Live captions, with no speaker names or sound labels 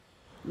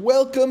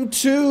Welcome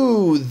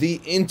to the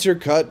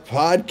Intercut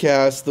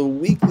Podcast, the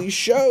weekly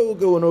show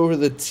going over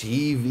the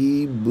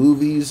TV,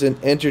 movies,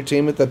 and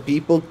entertainment that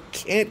people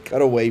can't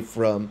cut away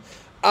from.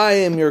 I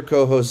am your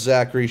co-host,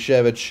 Zachary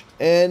Shevich,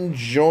 and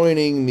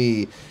joining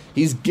me,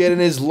 he's getting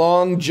his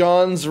long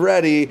johns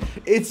ready,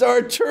 it's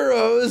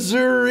Arturo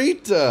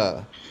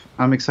Zurita.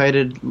 I'm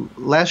excited.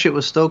 Last year it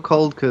was still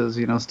cold because,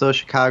 still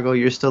Chicago,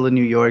 you're still in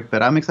New York,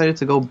 but I'm excited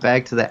to go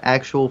back to the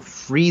actual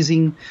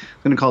freezing, I'm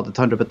going to call it the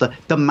tundra, but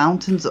the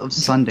mountains of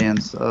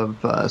Sundance,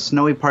 of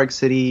snowy Park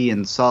City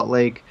and Salt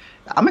Lake.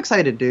 I'm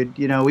excited, dude.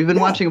 We've been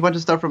watching a bunch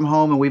of stuff from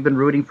home, and we've been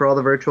rooting for all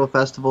the virtual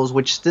festivals,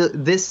 which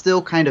this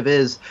still kind of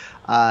is,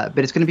 but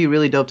it's going to be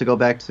really dope to go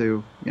back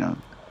to,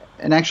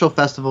 an actual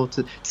festival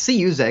to see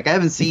you, Zach. I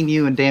haven't seen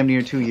you in damn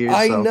near 2 years.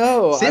 I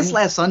know. Since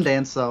last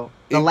Sundance,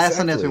 last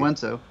Sundance we went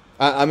to.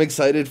 I'm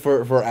excited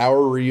for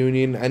our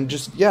reunion and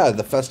just,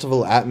 the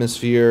festival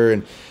atmosphere.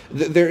 And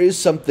there is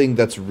something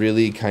that's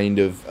really kind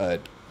of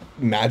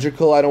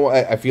magical.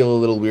 I feel a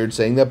little weird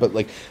saying that, but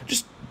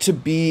just to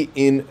be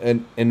in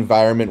an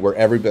environment where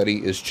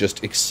everybody is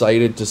just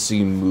excited to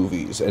see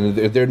movies. And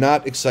they're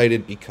not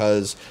excited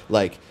because,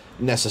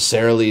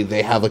 necessarily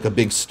they have, a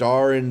big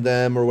star in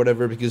them or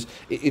whatever, because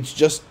it's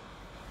just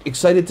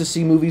excited to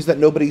see movies that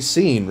nobody's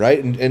seen,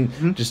 right?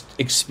 And just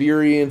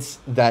experience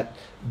that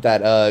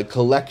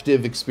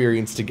collective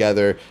experience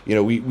together.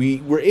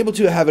 We were able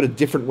to have it a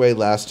different way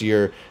last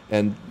year,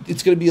 and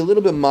it's going to be a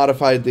little bit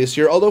modified this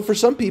year, although for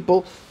some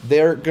people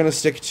they're going to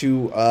stick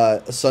to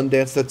a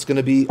Sundance that's going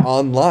to be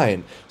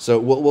online. So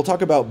we'll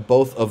talk about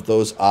both of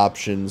those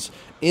options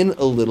in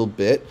a little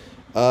bit.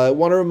 I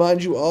want to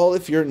remind you all,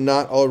 if you're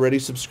not already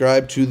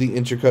subscribed to the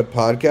Intercut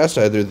Podcast,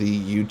 either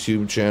the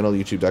YouTube channel,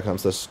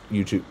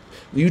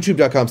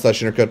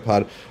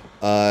 youtube.com/intercutpod,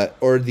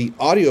 or the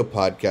audio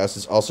podcast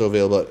is also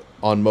available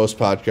on most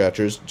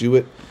podcatchers. Do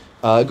it.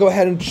 Go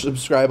ahead and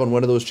subscribe on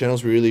one of those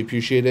channels. We really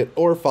appreciate it.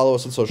 Or follow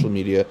us on social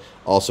media,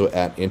 also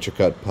at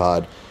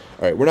IntercutPod.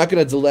 All right, we're not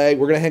going to delay.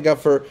 We're going to hang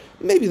out for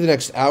maybe the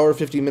next hour,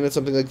 15 minutes,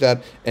 something like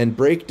that, and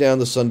break down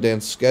the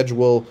Sundance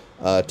schedule,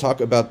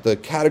 talk about the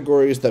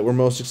categories that we're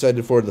most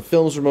excited for, the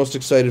films we're most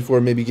excited for,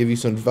 maybe give you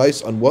some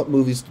advice on what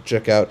movies to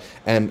check out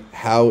and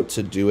how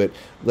to do it.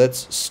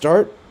 Let's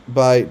start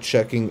by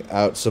checking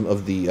out some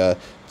of the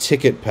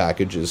ticket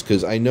packages,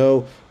 because I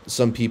know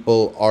some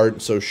people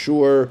aren't so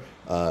sure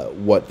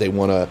what they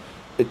want to...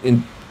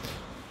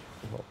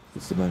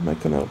 Is my mic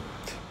come out?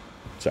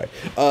 Sorry.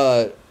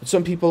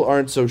 Some people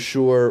aren't so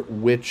sure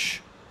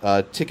which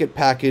ticket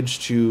package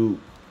to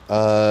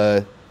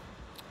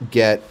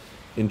get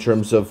in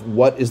terms of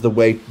what is the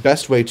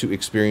best way to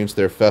experience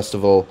their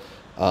festival.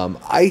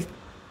 I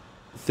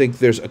think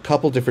there's a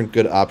couple different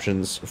good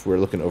options if we're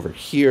looking over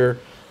here.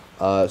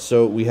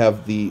 So we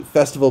have the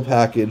festival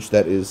package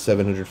that is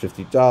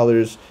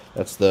 $750.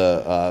 That's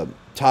the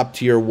top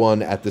tier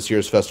one at this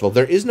year's festival.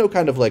 There is no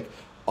kind of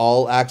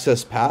all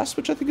access pass,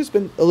 which I think has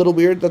been a little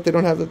weird that they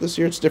don't have that this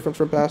year. It's different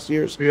from past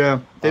years. Yeah,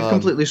 they've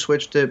completely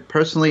switched it.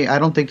 Personally, I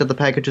don't think that the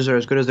packages are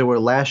as good as they were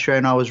last year. I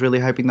know I was really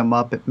hyping them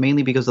up,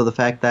 mainly because of the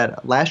fact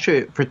that last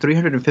year, for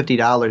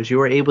 $350, you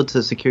were able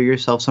to secure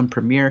yourself some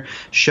premiere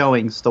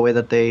showings the way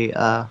that they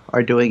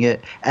are doing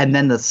it. And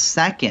then the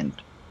second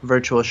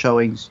virtual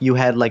showings, you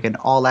had an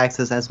all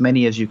access, as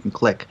many as you can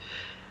click.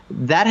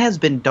 That has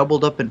been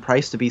doubled up in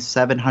price to be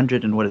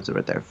 $700 and what is it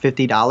right there,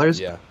 $50.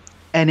 Yeah.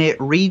 And it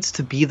reads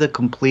to be the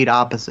complete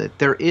opposite.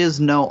 There is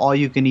no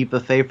all-you-can-eat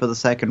buffet for the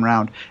second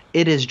round.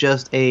 It is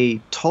just a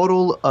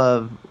total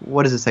of,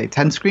 what does it say,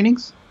 10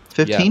 screenings?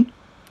 15? Yeah,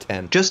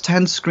 10. Just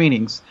 10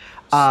 screenings.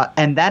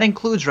 And that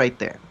includes right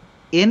there,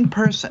 in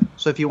person.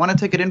 So if you want to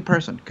take it in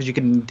person, because you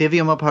can divvy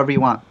them up however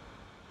you want,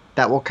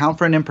 that will count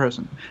for an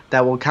in-person.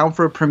 That will count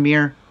for a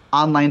premiere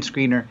online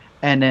screener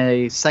and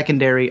a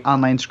secondary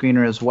online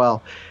screener as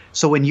well.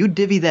 So when you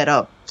divvy that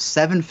up,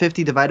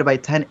 $750 divided by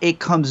 10, it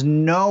comes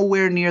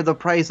nowhere near the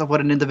price of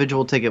what an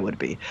individual ticket would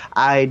be.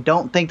 I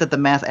don't think that the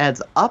math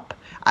adds up.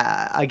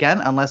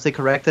 Again, unless they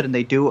correct it and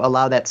they do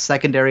allow that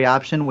secondary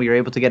option where you're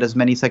able to get as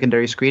many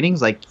secondary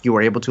screenings like you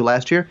were able to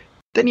last year,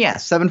 then yeah,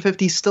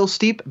 $750 is still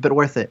steep, but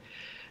worth it.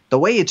 The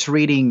way it's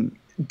reading,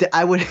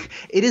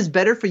 it is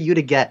better for you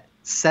to get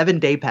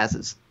 7-day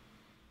passes.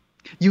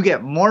 You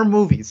get more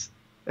movies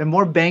and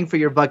more bang for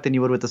your buck than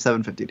you would with the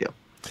 $750 deal.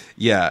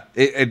 Yeah,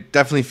 it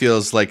definitely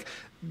feels like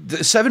the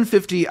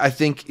 $750, I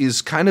think,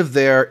 is kind of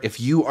there if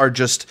you are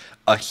just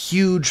a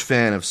huge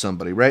fan of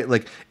somebody, right?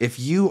 If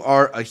you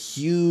are a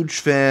huge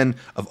fan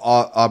of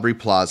Aubrey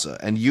Plaza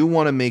and you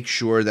want to make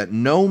sure that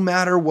no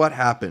matter what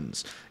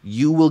happens,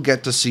 you will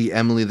get to see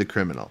Emily the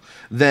Criminal,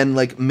 then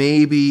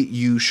maybe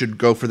you should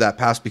go for that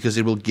pass because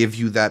it will give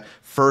you that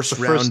first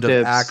round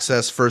of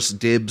access, first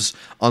dibs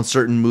on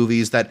certain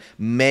movies that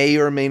may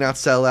or may not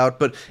sell out.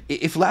 But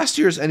if last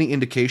year is any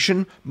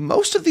indication,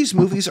 most of these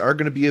movies are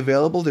going to be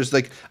available. There's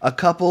a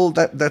couple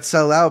that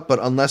sell out, but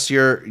unless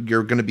you're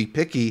going to be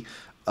picky,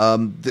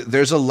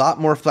 there's a lot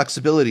more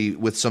flexibility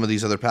with some of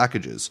these other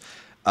packages.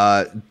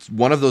 Uh,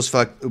 one of those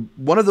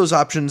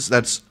options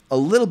that's a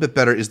little bit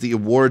better is the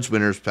awards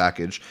winners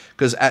package,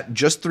 because at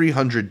just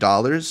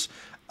 $300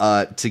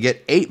 to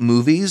get 8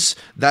 movies,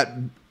 that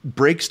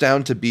breaks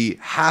down to be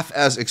half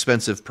as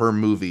expensive per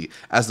movie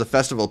as the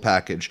festival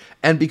package.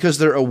 And because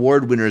they're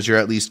award winners, you're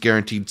at least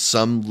guaranteed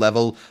some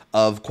level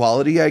of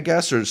quality, I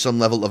guess, or some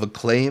level of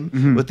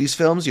acclaim with these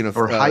films. You know,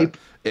 or hype.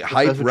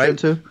 Hype,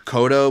 right?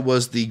 Coda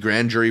was the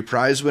grand jury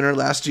prize winner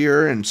last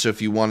year, and so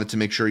if you wanted to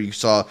make sure you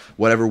saw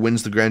whatever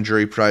wins the grand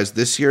jury prize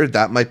this year,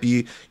 that might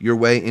be your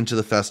way into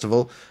the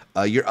festival.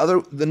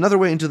 Another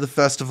way into the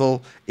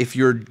festival, if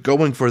you're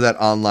going for that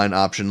online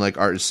option, like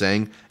Art is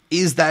saying,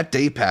 is that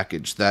day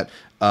package, that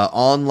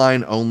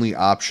online only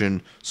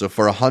option. So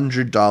for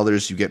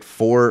 $100, you get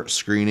 4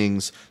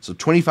 screenings, so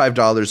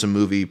 $25 a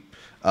movie.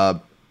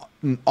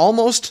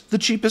 Almost the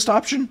cheapest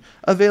option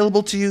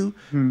available to you,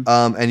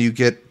 and you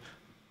get,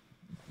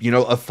 you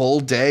know, a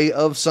full day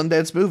of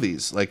Sundance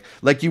movies.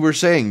 Like you were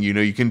saying, you know,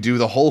 you can do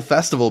the whole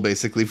festival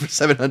basically for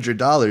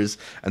 $700,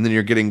 and then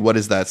you're getting, what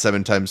is that,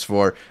 7 times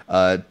 4,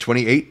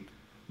 28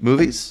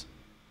 movies?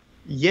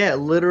 Yeah,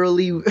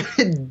 literally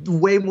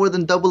way more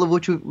than double of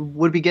what you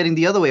would be getting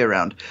the other way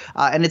around.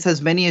 And it's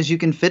as many as you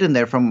can fit in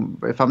there, from,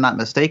 if I'm not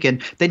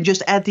mistaken. Then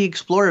just add the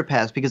Explorer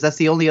Pass, because that's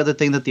the only other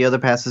thing that the other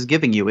pass is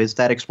giving you, is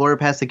that Explorer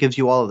Pass that gives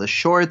you all of the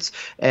shorts.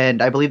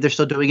 And I believe they're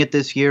still doing it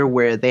this year,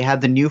 where they have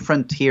the New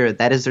Frontier.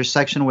 That is their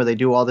section where they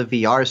do all the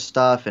VR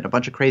stuff and a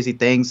bunch of crazy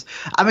things.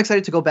 I'm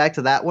excited to go back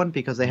to that one,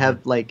 because they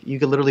have, like, you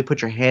can literally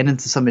put your hand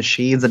into some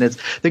machines, and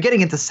they're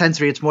getting into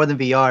sensory. It's more than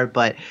VR,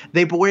 but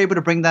they were able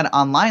to bring that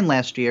online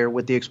last year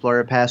with the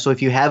Explorer Pass. So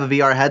if you have a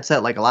VR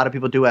headset, like a lot of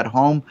people do at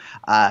home,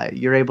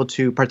 you're able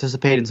to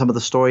participate in some of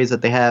the stories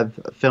that they have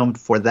filmed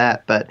for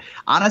that. But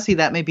honestly,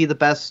 that may be the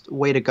best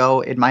way to go,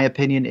 in my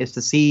opinion, is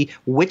to see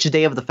which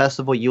day of the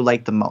festival you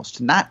like the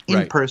most. Not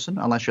in person,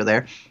 unless you're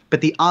there,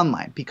 but the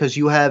online, because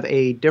you have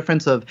a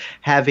difference of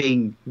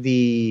having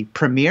the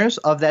premieres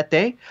of that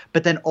day,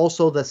 but then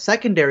also the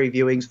secondary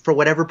viewings for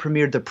whatever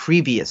premiered the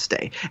previous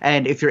day.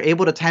 And if you're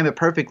able to time it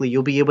perfectly,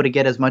 you'll be able to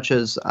get as much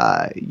as,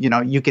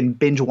 you can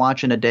binge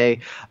watch in a day.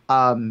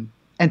 And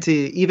to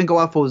even go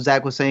off what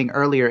Zach was saying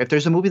earlier, if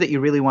there's a movie that you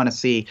really want to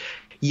see,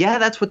 yeah,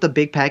 that's what the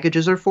big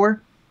packages are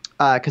for,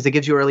 because it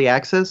gives you early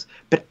access.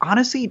 But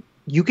honestly,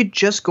 you could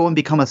just go and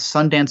become a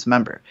Sundance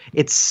member.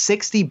 It's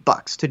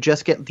 $60 to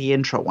just get the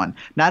intro one.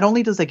 Not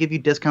only does that give you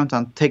discounts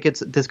on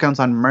tickets,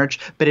 discounts on merch,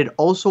 but it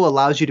also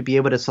allows you to be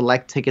able to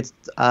select tickets,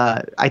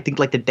 I think,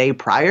 like the day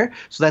prior.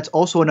 So that's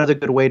also another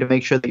good way to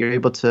make sure that you're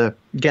able to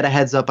get a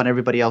heads up on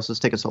everybody else's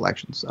ticket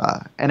selections.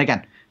 And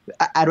again,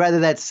 I'd rather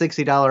that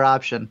 $60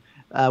 option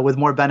with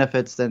more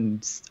benefits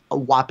than a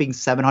whopping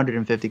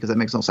 $750, because that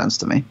makes no sense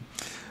to me.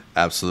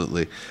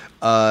 Absolutely.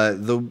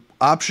 The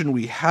option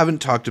we haven't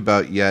talked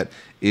about yet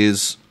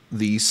is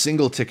the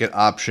single ticket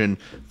option.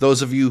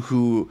 Those of you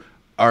who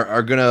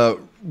are going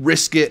to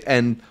risk it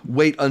and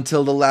wait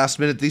until the last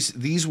minute,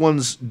 these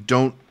ones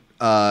don't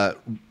go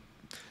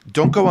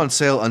on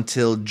sale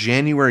until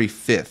January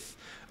 5th.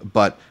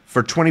 But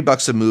for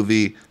 $20 a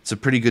movie, it's a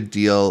pretty good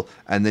deal,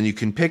 and then you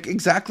can pick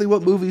exactly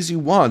what movies you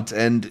want.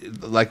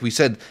 And like we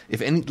said,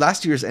 if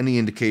last year's any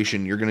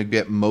indication, you're going to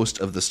get most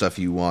of the stuff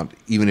you want,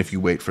 even if you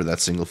wait for that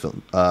single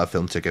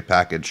film ticket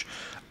package.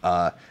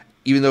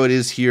 Even though it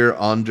is here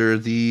under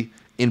the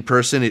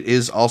in-person, it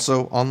is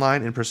also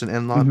online, in-person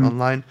and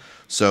online.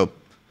 So,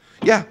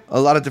 yeah, a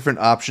lot of different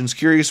options.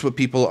 Curious what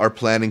people are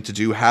planning to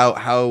do.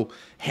 How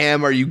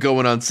ham are you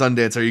going on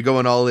Sundance? Are you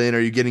going all in? Are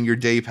you getting your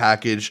day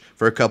package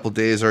for a couple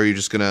days, or are you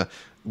just going to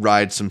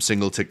ride some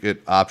single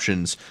ticket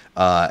options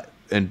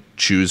and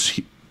choose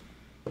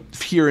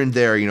here and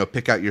there,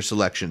 pick out your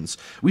selections?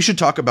 We should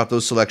talk about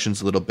those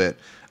selections a little bit.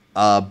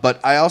 But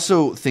I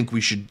also think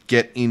we should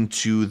get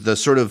into the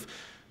sort of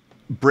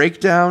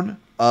breakdown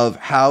of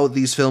how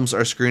these films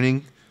are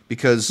screening,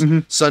 because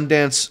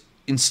Sundance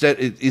instead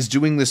is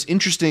doing this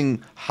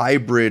interesting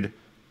hybrid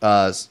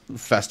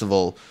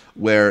festival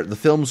where the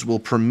films will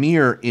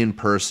premiere in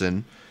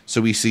person.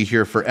 So we see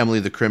here for Emily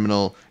the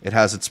Criminal, it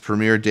has its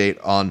premiere date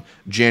on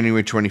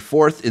January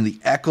 24th in the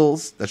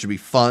Eccles. That should be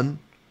fun.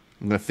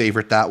 I'm going to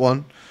favorite that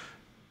one.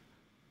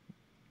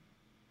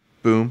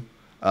 Boom.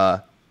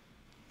 And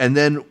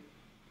then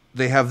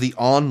they have the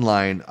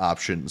online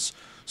options.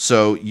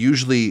 So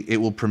usually it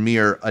will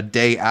premiere a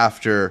day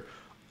after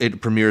it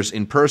premieres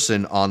in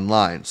person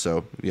online.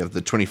 So you have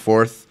the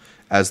 24th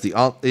as the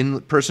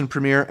in-person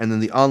premiere, and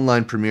then the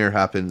online premiere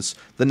happens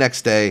the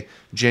next day,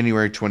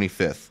 January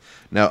 25th.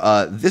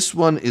 Now, this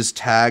one is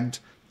tagged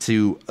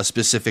to a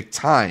specific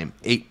time,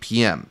 8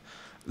 p.m.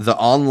 The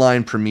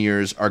online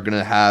premieres are going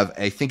to have,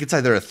 I think it's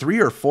either a 3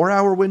 or 4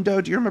 hour window.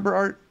 Do you remember,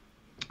 Art?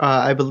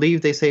 I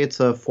believe they say it's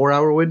a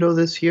 4-hour window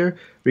this year,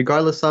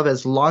 regardless of,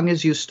 as long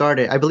as you start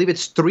it. I believe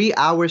it's 3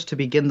 hours to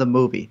begin the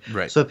movie.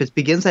 Right. So if it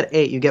begins at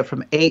 8, you get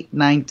from 8,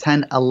 9,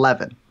 10,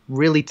 11,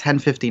 really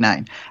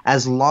 10:59.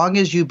 As long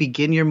as you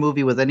begin your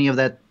movie with any of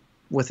that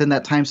within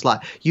that time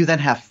slot, you then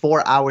have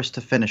 4 hours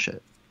to finish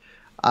it.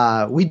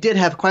 We did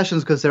have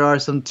questions because there are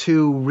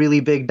two really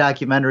big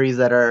documentaries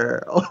that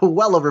are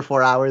well over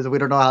 4 hours. We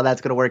don't know how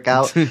that's going to work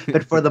out.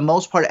 But for the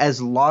most part,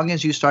 as long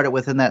as you start it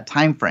within that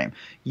time frame,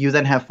 you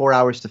then have 4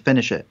 hours to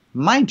finish it.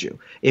 Mind you,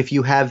 if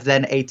you have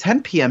then a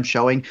 10 p.m.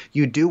 showing,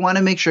 you do want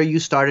to make sure you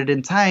start it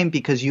in time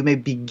because you may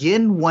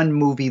begin one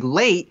movie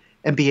late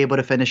and be able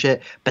to finish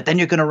it, but then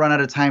you're going to run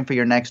out of time for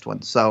your next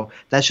one. So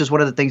that's just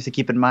one of the things to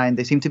keep in mind.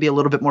 They seem to be a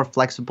little bit more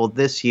flexible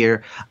this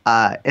year,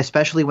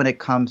 especially when it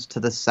comes to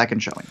the second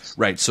showings.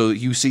 Right. So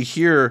you see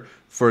here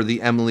for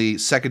the Emily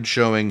second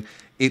showing,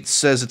 it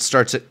says it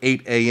starts at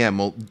 8 a.m.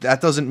 Well,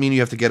 that doesn't mean you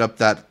have to get up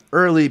that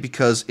early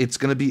because it's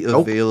going to be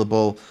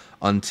available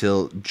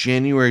until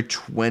January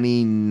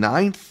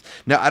 29th.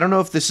 Now, I don't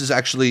know if this is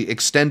actually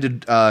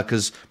extended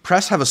because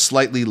press have a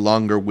slightly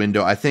longer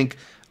window. I think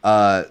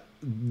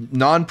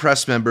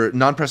non-press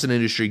and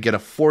industry get a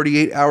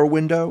 48-hour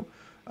window.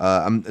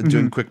 I'm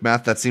doing quick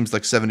math. That seems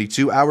like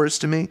 72 hours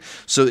to me.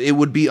 So it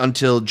would be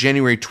until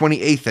January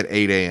 28th at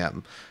 8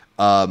 a.m.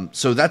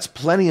 So that's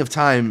plenty of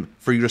time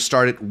for you to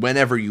start it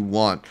whenever you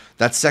want.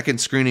 That second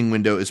screening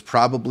window is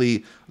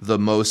probably the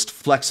most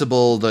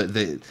flexible,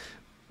 the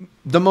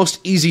most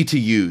easy to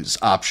use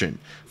option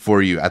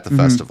for you at the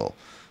festival.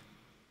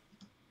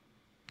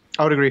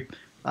 I would agree.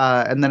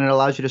 And then it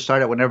allows you to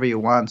start it whenever you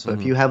want. So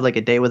if you have like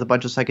a day with a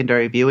bunch of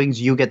secondary viewings,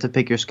 you get to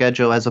pick your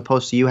schedule as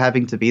opposed to you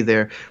having to be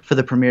there for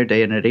the premiere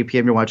day. And at 8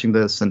 p.m. you're watching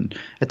this, and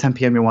at 10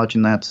 p.m. you're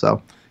watching that.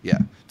 So yeah,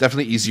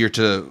 definitely easier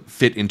to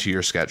fit into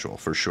your schedule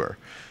for sure.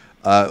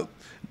 Want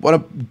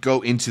to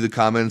go into the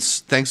comments.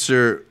 Thanks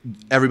to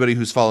everybody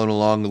who's following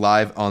along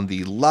live on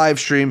the live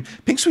stream.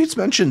 Pink Sweets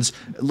mentions,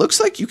 it looks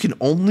like you can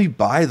only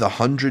buy the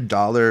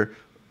 $100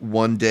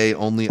 one day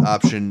only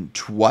option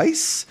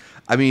twice.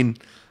 I mean,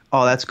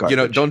 oh, that's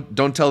garbage.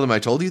 Don't tell them I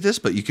told you this,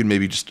 but you can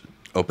maybe just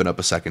open up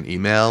a second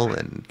email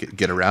and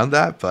get around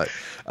that. But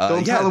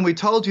don't tell them we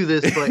told you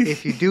this. But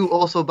if you do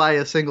also buy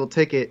a single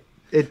ticket,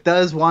 it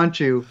does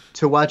want you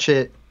to watch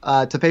it,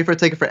 to pay for a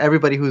ticket for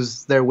everybody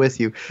who's there with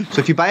you.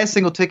 So if you buy a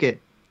single ticket,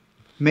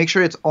 make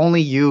sure it's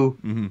only you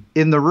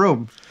in the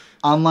room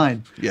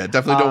online. Yeah,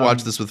 definitely don't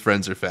watch this with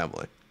friends or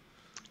family.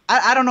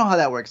 I don't know how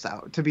that works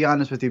out, to be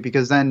honest with you,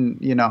 because then,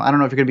 I don't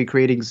know if you're going to be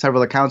creating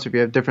several accounts. If you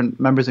have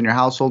different members in your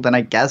household, then I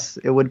guess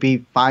it would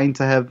be fine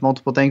to have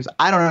multiple things.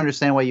 I don't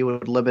understand why you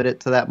would limit it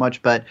to that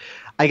much, but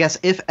I guess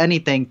if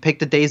anything, pick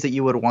the days that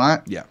you would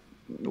want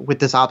with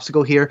this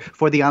obstacle here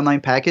for the online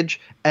package,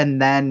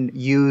 and then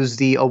use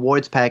the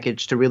awards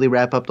package to really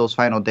wrap up those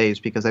final days,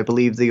 because I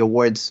believe the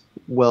awards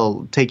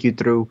will take you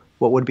through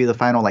what would be the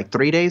final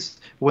 3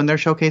 days when they're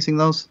showcasing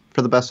those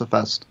for the Best of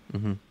Fest.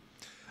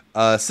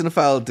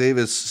 Cinephile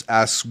Davis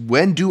asks,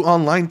 when do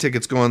online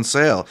tickets go on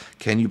sale?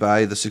 Can you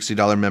buy the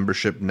 $60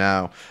 membership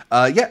now?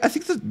 Yeah, I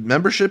think the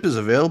membership is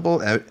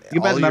available you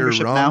can buy the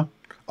membership now.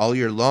 All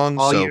year long.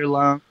 All year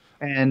long.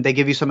 And they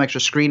give you some extra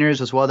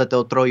screeners as well that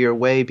they'll throw your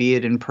way, be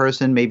it in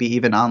person, maybe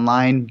even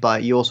online.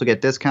 But you also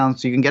get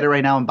discounts. So you can get it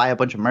right now and buy a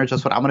bunch of merch.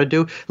 That's what I'm going to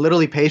do.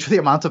 Literally pay for the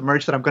amount of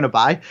merch that I'm going to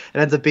buy. It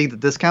ends up being the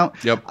discount.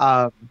 Yep.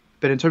 But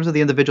in terms of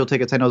the individual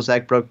tickets, I know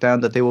Zach broke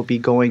down that they will be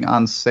going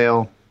on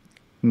sale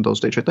in those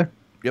dates right there.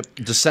 Yep,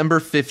 December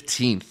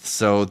 15th.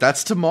 So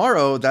that's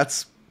tomorrow.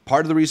 That's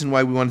part of the reason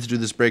why we wanted to do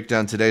this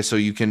breakdown today, so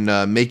you can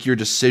make your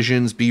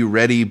decisions, be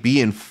ready,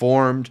 be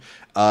informed.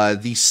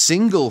 The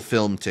single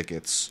film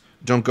tickets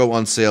don't go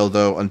on sale,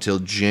 though, until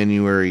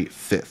January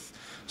 5th.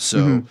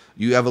 So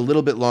you have a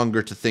little bit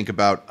longer to think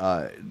about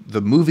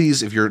the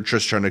movies if you're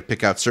just trying to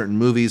pick out certain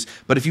movies.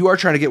 But if you are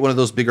trying to get one of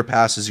those bigger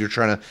passes, you're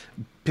trying to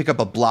pick up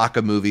a block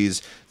of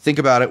movies, think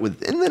about it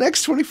within the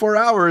next 24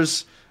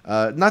 hours.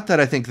 Not that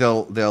I think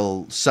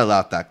they'll sell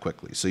out that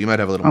quickly, so you might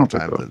have a little more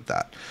time with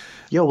that.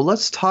 Yo, well,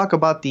 let's talk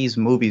about these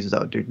movies,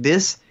 though, dude.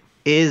 This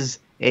is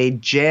a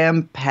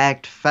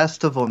jam-packed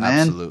festival,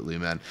 man. Absolutely,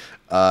 man.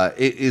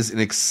 It is an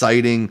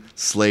exciting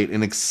slate,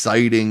 an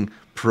exciting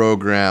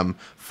program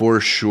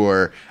for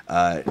sure.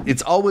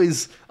 It's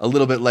always a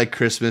little bit like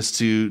Christmas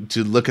to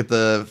look at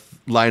the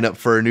lineup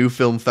for a new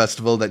film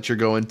festival that you're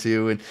going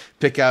to and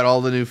pick out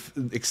all the new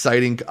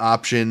exciting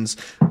options,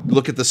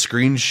 look at the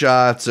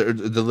screenshots or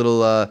the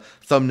little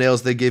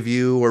thumbnails they give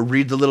you, or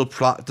read the little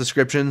plot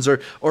descriptions,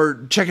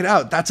 or check it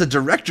out. That's a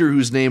director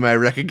whose name I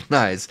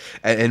recognize,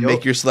 and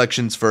make your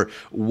selections for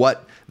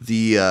what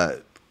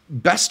the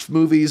best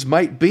movies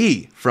might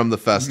be from the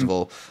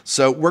festival.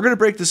 So we're going to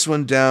break this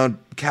one down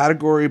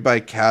category by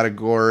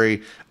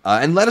category.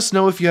 And let us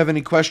know if you have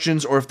any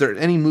questions, or if there are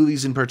any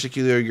movies in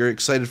particular you're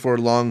excited for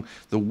along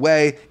the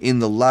way in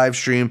the live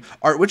stream.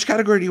 Art, which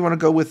category do you want to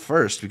go with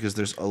first? Because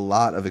there's a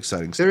lot of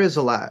exciting stuff. There is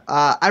a lot.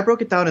 I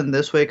broke it down in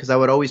this way because I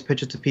would always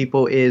pitch it to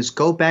people is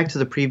go back to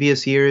the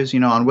previous years.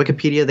 On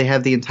Wikipedia, they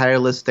have the entire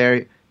list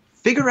there.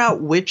 Figure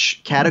out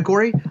which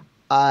category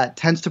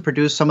tends to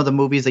produce some of the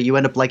movies that you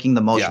end up liking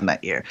the most in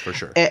that year. For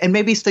sure. And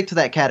maybe stick to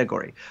that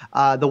category.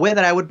 The way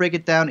that I would break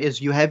it down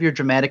is you have your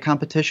dramatic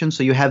competition.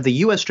 So you have the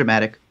U.S.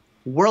 dramatic,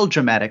 World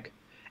Dramatic,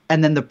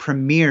 and then the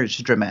Premieres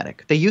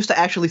Dramatic. They used to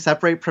actually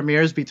separate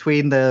premieres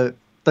between the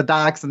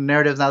docs and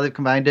narratives. Now they've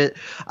combined it.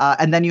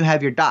 And then you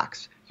have your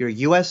docs, your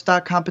US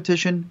doc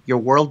competition, your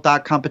world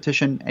doc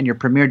competition, and your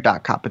premiere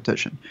doc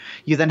competition.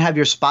 You then have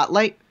your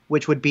spotlight,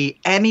 which would be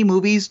any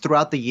movies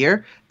throughout the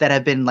year that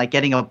have been like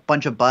getting a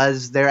bunch of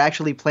buzz. They're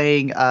actually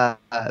playing The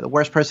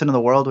Worst Person in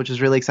the World, which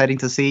is really exciting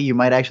to see. You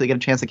might actually get a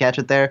chance to catch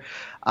it there.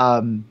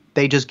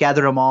 They just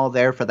gather them all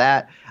there for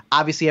that.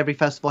 Obviously, every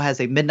festival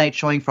has a midnight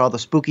showing for all the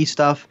spooky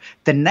stuff.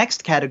 The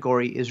next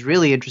category is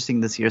really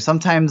interesting this year.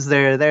 Sometimes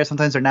they're there,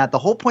 sometimes they're not. The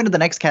whole point of the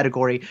next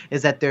category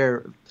is that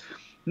they're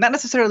not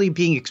necessarily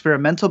being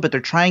experimental, but they're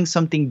trying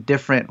something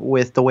different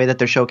with the way that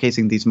they're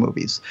showcasing these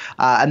movies.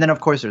 And then, of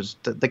course, there's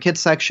the kids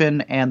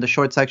section and the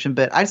short section.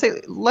 But I'd say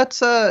let's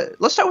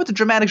start with the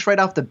dramatics right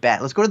off the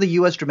bat. Let's go to the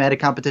U.S. dramatic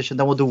competition,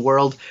 then we'll do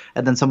world,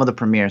 and then some of the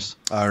premieres.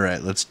 All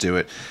right, let's do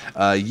it.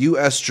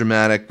 U.S.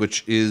 dramatic,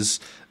 which is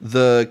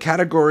the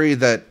category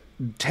that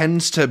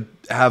tends to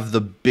have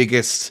the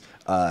biggest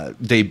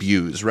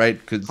debuts,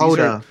 right?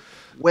 Coda,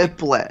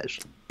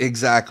 Whiplash.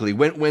 Exactly.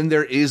 When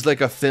there is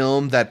like a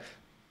film that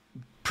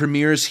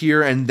premieres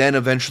here and then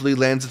eventually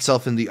lands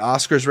itself in the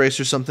Oscars race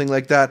or something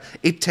like that,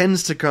 it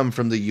tends to come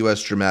from the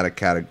U.S. dramatic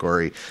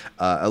category.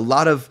 A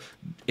lot of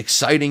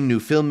exciting new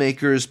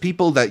filmmakers,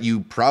 people that you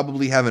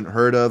probably haven't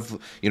heard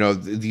of. You know,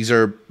 these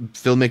are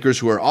filmmakers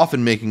who are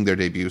often making their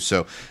debut.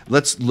 So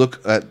let's look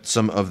at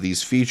some of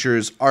these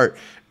features. Art,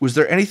 was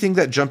there anything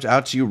that jumped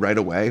out to you right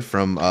away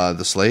from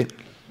the slate?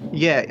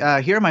 Yeah,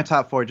 here are my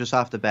top four just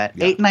off the bat.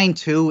 Yeah.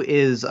 892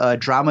 is a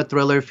drama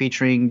thriller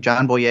featuring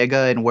John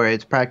Boyega, and where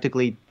it's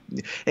practically,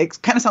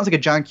 it kind of sounds like a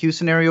John Q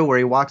scenario where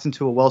he walks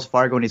into a Wells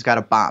Fargo and he's got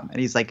a bomb and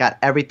he's like got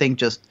everything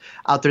just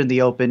out there in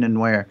the open, and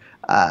where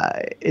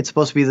it's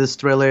supposed to be this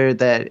thriller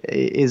that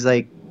is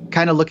like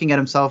kind of looking at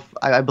himself.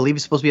 I believe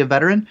he's supposed to be a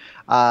veteran,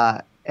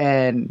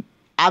 and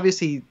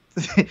obviously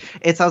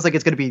it sounds like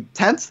it's going to be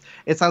tense.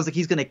 It sounds like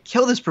he's going to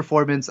kill this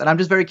performance, and I'm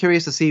just very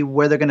curious to see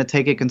where they're going to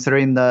take it,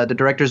 considering the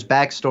director's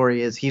backstory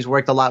is he's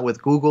worked a lot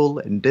with Google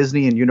and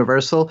Disney and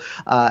Universal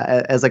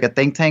as like a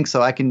think tank.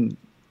 So I can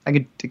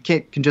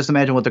just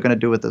imagine what they're going to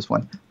do with this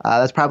one.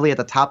 That's probably at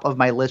the top of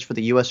my list for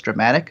the U.S.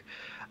 dramatic.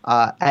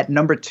 At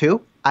number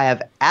 2, I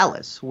have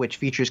Alice, which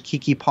features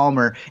Keke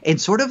Palmer in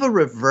sort of a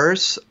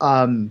reverse.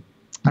 I don't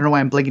know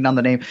why I'm blinking on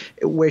the name,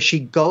 where she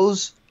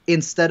goes.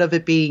 Instead of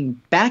it being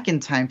back in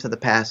time to the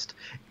past,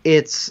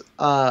 it's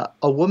a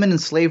woman in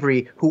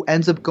slavery who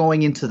ends up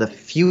going into the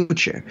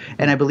future.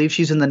 And I believe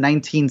she's in the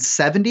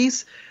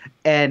 1970s.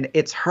 And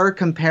it's her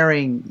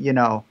comparing,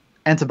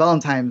 antebellum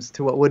times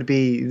to what would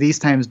be these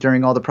times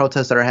during all the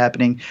protests that are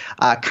happening.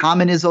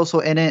 Common is also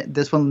in it.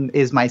 This one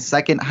is my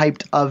second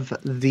hyped of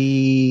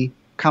the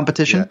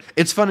competition. Yeah.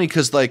 It's funny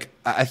because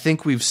I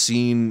think we've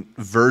seen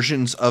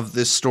versions of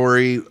this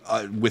story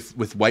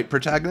with white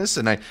protagonists,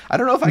 and I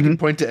don't know if I can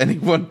point to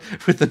anyone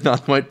with a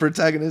non-white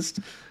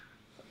protagonist.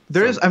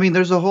 There's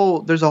a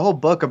whole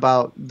book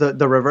about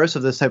the reverse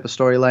of this type of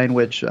storyline,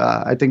 which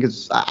I think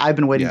is I've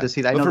been waiting to see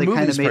that. I know they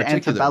kind of made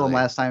Antebellum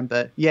last time,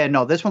 but yeah,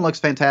 no, this one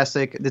looks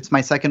fantastic. It's my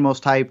second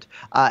most hyped.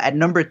 At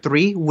number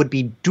 3 would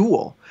be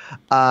Duel.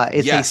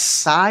 It's a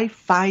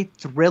sci-fi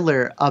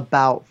thriller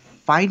about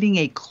finding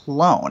a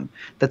clone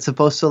that's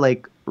supposed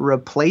to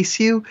replace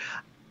you.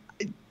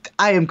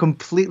 I am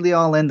completely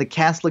all in. The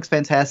cast looks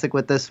fantastic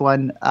with this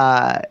one.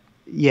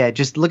 Yeah,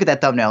 just look at that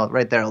thumbnail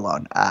right there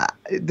alone.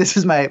 This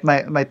is my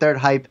third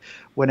hype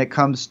when it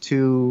comes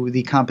to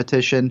the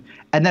competition.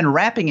 And then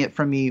wrapping it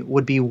for me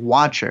would be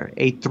Watcher,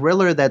 a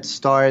thriller that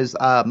stars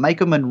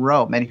Micah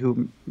Monroe, many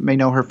who may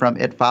know her from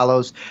It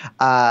Follows,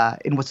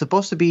 in what's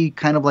supposed to be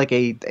kind of like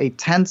a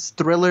tense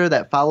thriller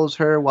that follows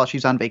her while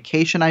she's on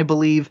vacation, I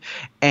believe,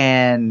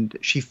 and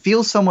she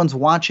feels someone's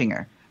watching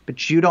her,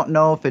 but you don't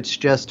know if it's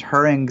just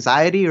her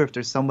anxiety or if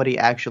there's somebody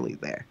actually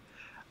there.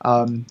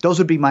 Those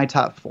would be my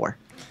top 4.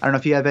 I don't know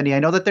if you have any. I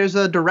know that there's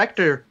a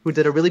director who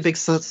did a really big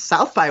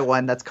South by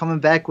one that's coming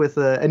back with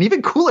an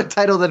even cooler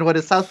title than what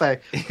his South by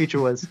feature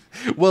was.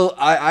 Well,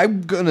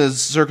 I'm going to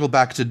circle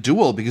back to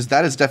Duel because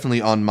that is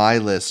definitely on my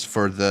list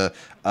for the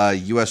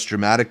U.S.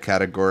 dramatic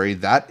category.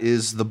 That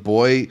is the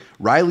boy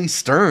Riley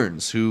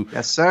Stearns, who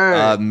yes,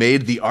 sir.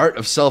 Made The Art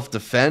of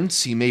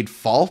Self-Defense. He made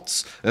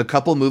Faults, a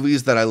couple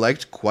movies that I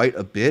liked quite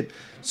a bit.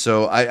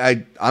 So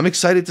I'm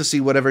excited to see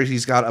whatever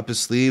he's got up his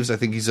sleeves. I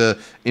think he's a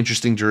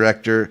interesting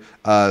director.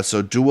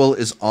 So Duel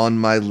is on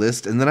my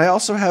list, and then I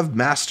also have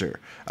Master.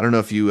 I don't know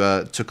if you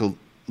took a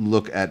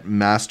look at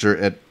Master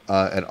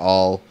at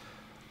all.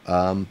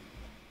 I'm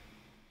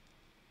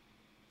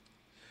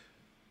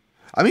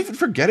even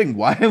forgetting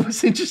why I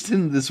was interested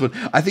in this one.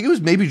 I think it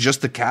was maybe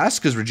just the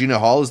cast because Regina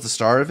Hall is the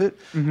star of it.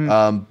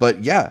 Mm-hmm.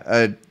 But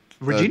yeah.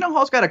 Regina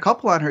Hall's got a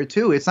couple on her,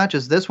 too. It's not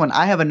just this one.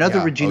 I have another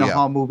Regina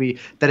Hall movie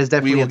that is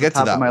definitely at the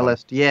top of my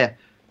list. Yeah.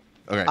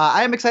 Okay.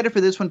 I am excited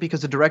for this one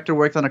because the director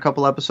worked on a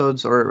couple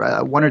episodes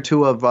or 1 or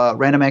 2 of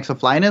Random Acts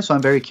of Flyness, so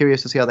I'm very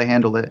curious to see how they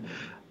handle it.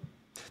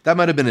 That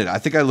might have been it. I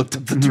think I looked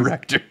up the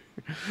director.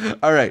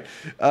 All right.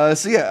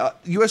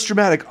 U.S.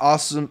 dramatic,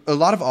 awesome. A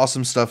lot of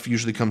awesome stuff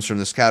usually comes from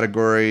this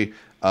category.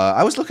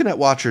 I was looking at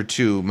Watcher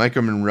too.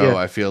 Micah Monroe, Yeah.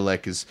 I feel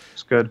like, is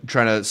It's good.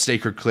 trying to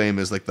stake her claim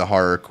as like the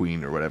horror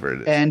queen or whatever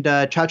it is. And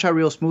Cha Cha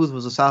Real Smooth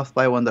was a South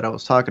by one that I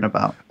was talking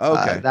about.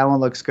 Okay. That one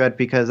looks good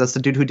because that's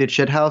the dude who did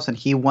Shithouse, and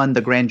he won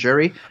the grand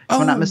jury, if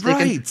I'm not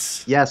mistaken.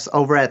 Right. Yes,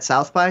 over at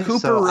South by. Cooper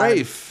So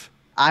Rafe.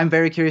 I'm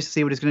very curious to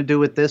see what he's going to do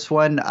with this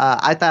one.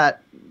 I thought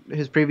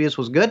his previous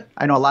was good.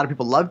 I know a lot of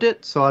people loved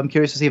it, so I'm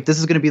curious to see if this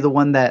is going to be the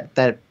one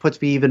that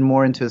puts me even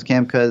more into his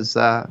camp because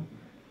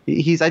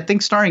he's, I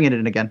think, starring in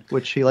it again,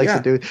 which he likes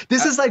to do.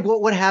 This is like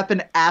what would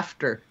happen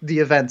after the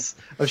events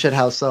of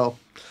Shithouse, so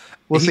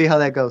we'll see how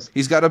that goes.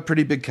 He's got a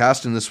pretty big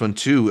cast in this one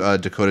too.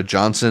 Dakota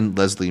Johnson,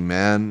 Leslie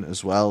Mann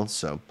as well.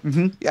 So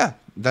yeah,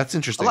 that's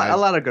interesting. A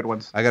lot of good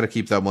ones. I got to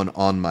keep that one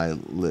on my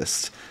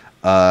list.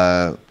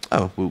 I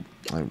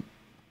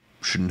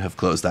shouldn't have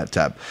closed that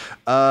tab.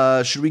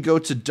 Should we go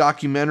to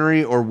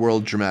documentary or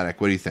world dramatic?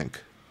 What do you think?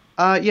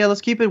 Yeah,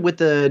 let's keep it with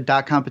the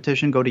doc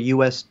competition. Go to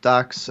US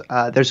Docs.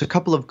 There's a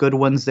couple of good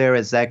ones there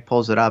as Zach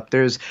pulls it up.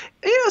 There's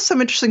some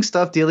interesting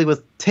stuff dealing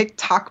with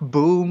TikTok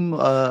boom,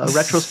 a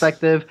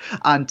retrospective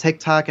on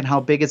TikTok and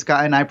how big it's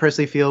gotten. I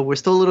personally feel we're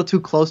still a little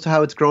too close to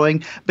how it's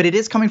growing, but it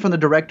is coming from the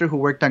director who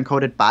worked on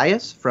Coded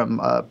Bias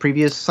from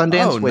previous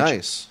Sundance, which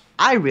nice.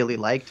 I really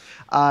liked.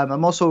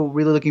 I'm also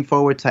really looking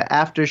forward to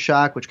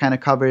Aftershock, which kind of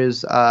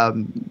covers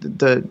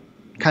the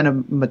kind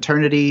of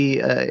maternity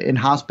in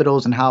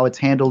hospitals and how it's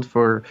handled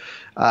for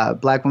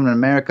Black women in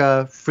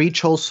America. Free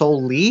Chol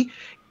Sol Lee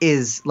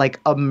is like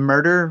a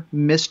murder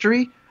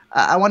mystery.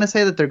 I want to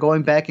say that they're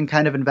going back and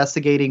kind of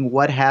investigating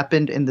what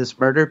happened in this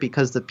murder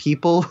because the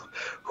people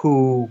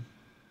who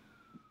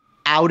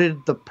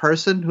outed the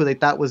person who they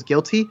thought was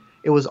guilty,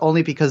 it was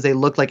only because they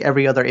looked like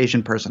every other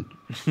Asian person.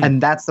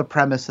 And that's the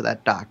premise of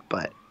that doc.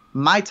 But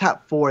my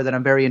top 4 that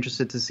I'm very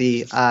interested to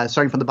see,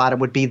 starting from the bottom,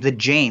 would be The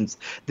Janes.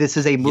 This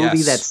is a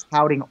movie that's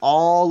touting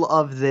all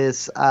of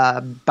this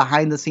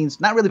behind-the-scenes,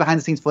 not really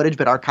behind-the-scenes footage,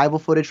 but archival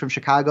footage from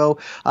Chicago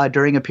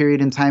during a period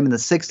in time in the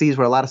 60s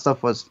where a lot of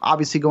stuff was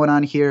obviously going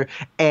on here.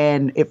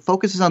 And it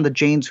focuses on the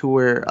Janes, who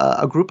were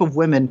a group of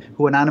women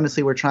who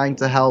anonymously were trying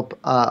to help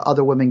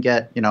other women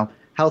get,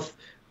 health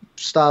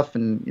stuff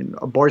and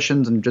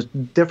abortions and just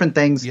different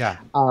things. Yeah.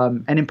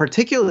 And in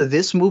particular,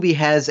 this movie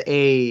has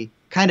a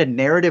kind of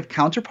narrative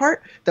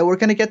counterpart that we're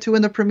going to get to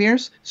in the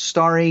premieres,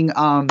 starring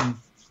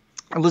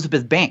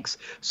Elizabeth Banks.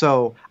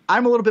 So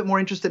I'm a little bit more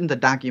interested in the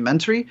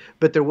documentary,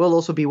 but there will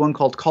also be one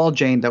called Call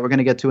Jane that we're going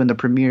to get to in the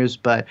premieres.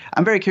 But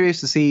I'm very curious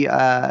to see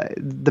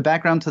the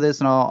background to this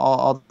and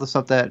all the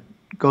stuff that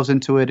goes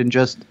into it, and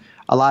just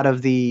a lot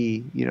of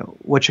the,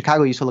 what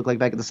Chicago used to look like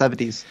back in the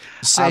 70s.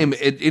 Same.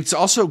 It's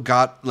also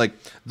got like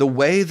the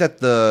way that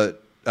the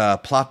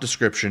plot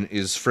description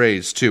is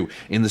phrased too.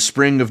 In the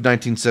spring of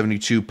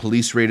 1972,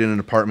 police raided an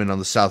apartment on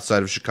the south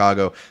side of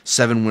Chicago.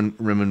 7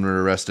 women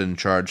were arrested and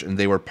charged, and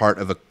they were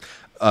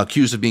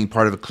accused of being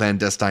part of a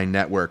clandestine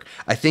network.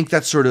 I think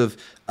that sort of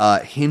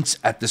hints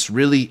at this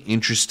really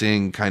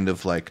interesting kind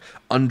of like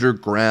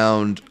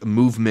underground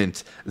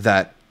movement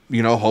that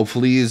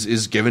hopefully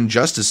is given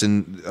justice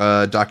in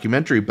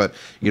documentary. But,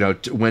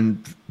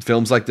 when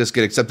films like this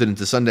get accepted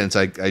into Sundance,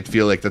 I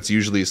feel like that's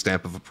usually a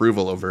stamp of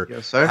approval over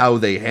how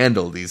they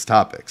handle these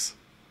topics.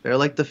 They're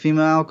like the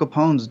female Al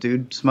Capones,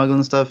 dude,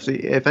 smuggling stuff.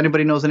 If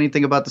anybody knows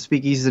anything about the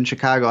speakeasies in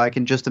Chicago, I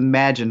can just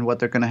imagine what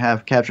they're going to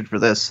have captured for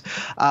this.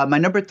 My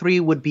number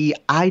 3 would be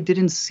I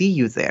Didn't See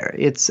You There.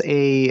 It's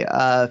a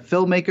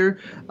filmmaker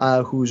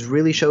who's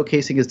really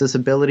showcasing his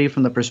disability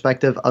from the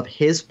perspective of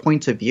his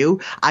point of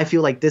view. I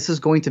feel like this is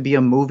going to be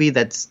a movie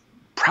that's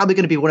probably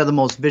going to be one of the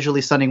most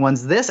visually stunning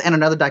ones. This and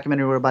another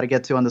documentary we're about to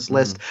get to on this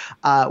list,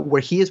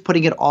 where he is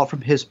putting it all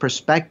from his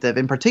perspective,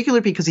 in particular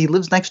because he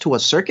lives next to a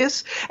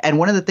circus. And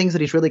one of the things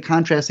that he's really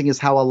contrasting is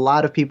how a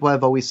lot of people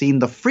have always seen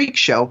the freak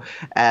show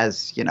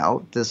as,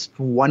 this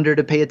wonder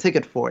to pay a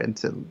ticket for and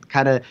to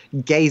kind of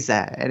gaze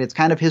at. And it's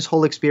kind of his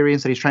whole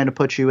experience that he's trying to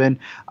put you in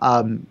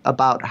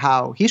about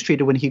how he's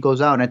treated when he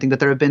goes out. And I think that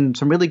there have been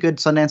some really good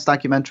Sundance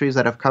documentaries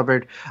that have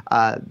covered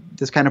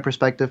this kind of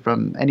perspective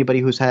from anybody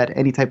who's had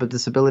any type of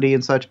disability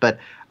and such, but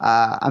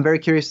I'm very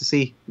curious to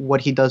see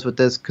what he does with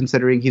this,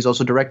 considering he's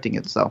also directing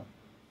it. So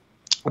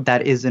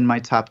that is in my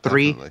top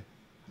 3,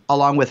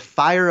 along with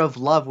Fire of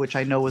Love, which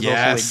I know is also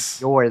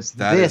in yours.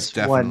 This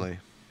one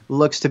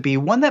looks to be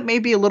one that may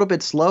be a little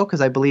bit slow because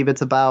I believe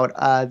it's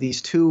about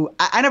these two.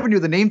 I never knew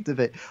the name of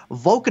it.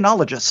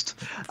 Volcanologist.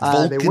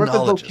 They work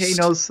with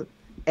volcanoes.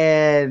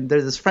 And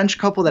there's this French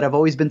couple that have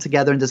always been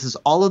together, and this is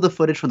all of the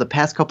footage from the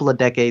past couple of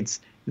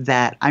decades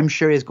that I'm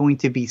sure is going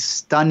to be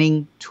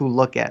stunning to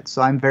look at.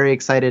 So I'm very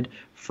excited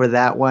for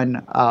that one.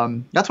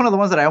 That's one of the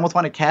ones that I almost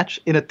want to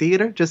catch in a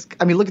theater.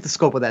 Look at the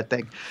scope of that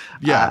thing.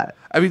 Yeah.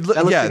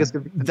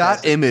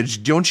 That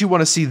image, don't you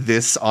want to see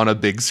this on a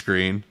big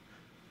screen?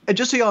 And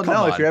just so y'all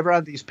know, if you're ever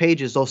on these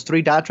pages, those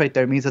 3 dots right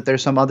there means that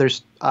there's some other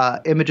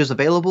images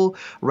available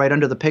right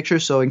under the picture.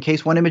 So in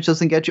case one image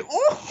doesn't get you,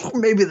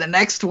 maybe the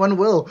next one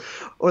will,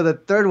 or the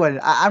third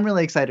one. I'm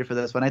really excited for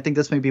this one. I think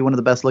this may be one of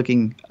the best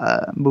looking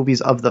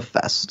movies of the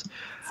fest.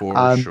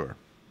 For sure.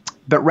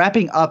 But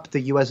wrapping up the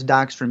U.S.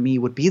 docs for me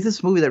would be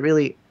this movie that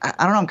really, I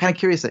don't know, I'm kind of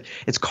curious.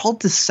 It's called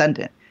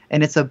Descendant,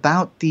 and it's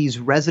about these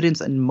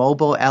residents in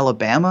Mobile,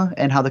 Alabama,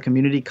 and how the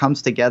community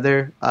comes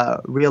together,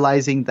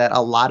 realizing that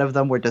a lot of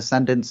them were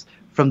descendants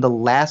from the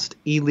last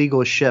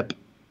illegal ship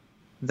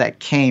that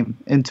came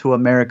into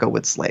America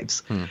with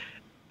slaves.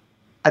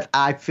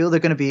 I feel they're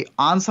going to be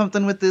on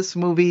something with this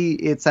movie.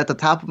 It's at the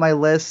top of my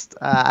list.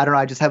 I don't know.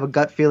 I just have a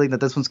gut feeling that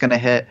this one's going to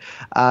hit.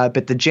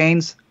 But the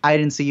Janes, I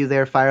Didn't See You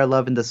There, Fire,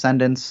 Love, and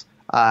Descendants.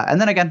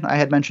 And then again, I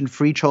had mentioned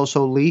Free Cho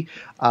So Lee.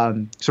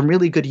 Some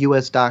really good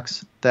U.S.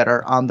 docs that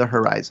are on the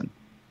horizon.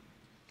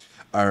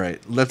 All right,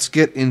 let's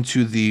get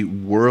into the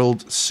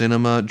World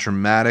Cinema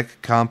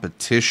Dramatic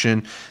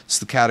Competition. It's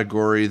the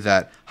category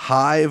that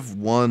Hive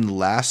won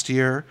last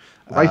year.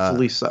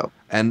 Rightfully so.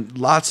 And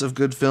lots of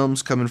good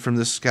films coming from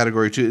this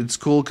category too. It's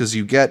cool because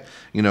you get,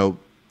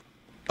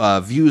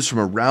 views from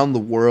around the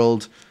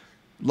world.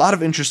 A lot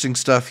of interesting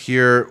stuff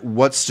here.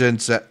 What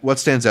stands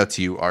out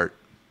to you, Art?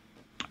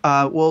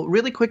 Well,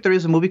 really quick, there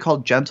is a movie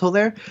called Gentle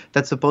there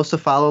that's supposed to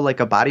follow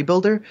like a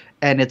bodybuilder,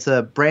 and it's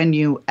a brand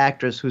new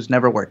actress who's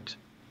never worked.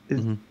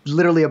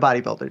 Literally a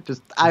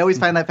bodybuilder. I always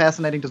find that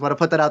fascinating. Just want to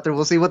put that out there.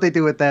 We'll see what they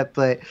do with that.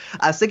 But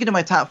I was thinking to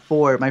my top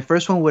 4. My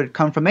first one would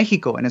come from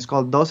Mexico, and it's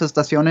called Dos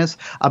Estaciones,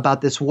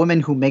 about this woman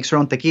who makes her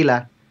own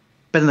tequila,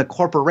 but then the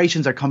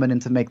corporations are coming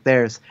in to make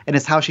theirs, and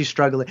it's how she's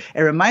struggling.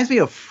 It reminds me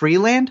of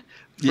Freeland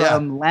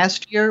from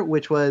last year,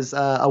 which was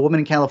a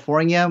woman in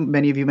California.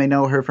 Many of you may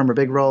know her from her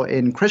big role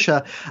in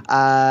Krisha,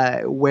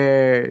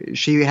 where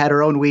she had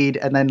her own weed,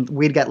 and then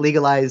weed got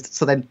legalized.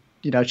 So then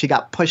she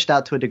got pushed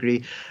out to a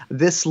degree.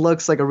 This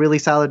looks like a really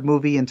solid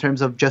movie in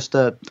terms of just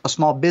a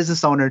small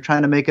business owner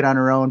trying to make it on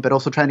her own, but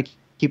also trying to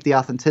keep the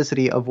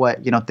authenticity of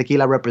what,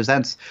 tequila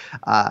represents,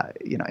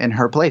 in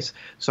her place.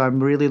 So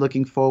I'm really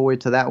looking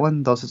forward to that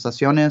one, Dos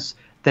Estaciones.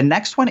 The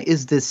next one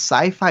is this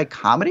sci-fi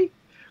comedy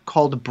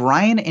called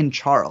Brian and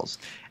Charles.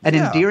 An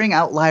endearing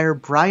outlier,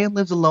 Brian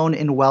lives alone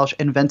in Welsh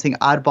inventing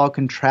oddball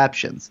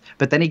contraptions,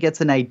 but then he gets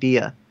an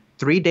idea.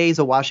 3 days,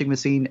 a washing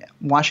machine,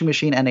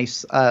 and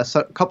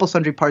a couple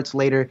sundry parts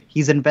later,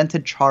 he's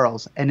invented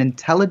Charles, an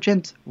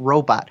intelligent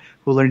robot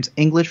who learns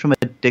English from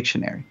a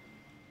dictionary.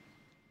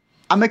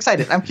 I'm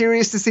excited. I'm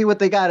curious to see what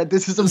they got.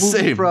 This is a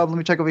movie from, let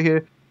me check over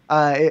here.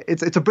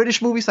 It's a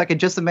British movie, so I can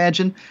just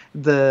imagine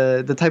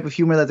the type of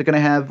humor that they're going to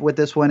have with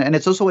this one. And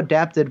it's also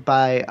adapted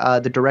by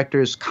the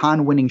director's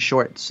Cannes-winning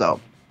short, so...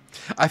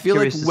 I feel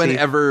like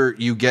whenever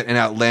you get an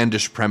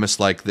outlandish premise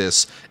like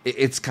this,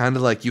 it's kind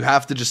of like you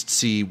have to just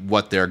see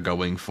what they're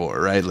going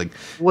for, right? Like,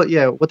 what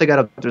they got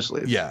up their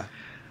sleeve. Yeah.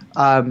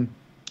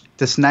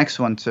 This next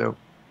one too,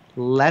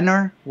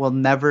 Leonard Will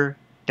Never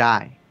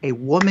Die. A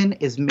woman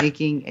is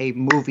making a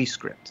movie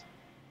script,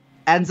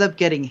 ends up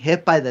getting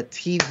hit by the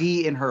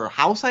TV in her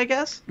house, I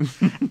guess,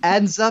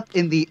 ends up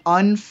in the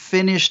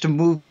unfinished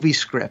movie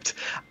script.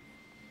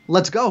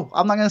 Let's go.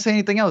 I'm not going to say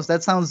anything else.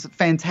 That sounds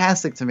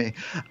fantastic to me.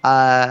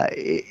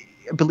 I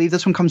believe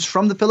this one comes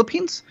from the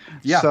Philippines.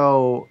 Yeah.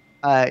 So,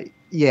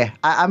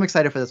 I'm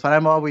excited for this one.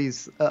 I'm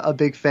always a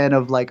big fan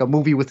of like a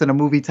movie within a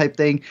movie type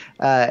thing.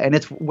 And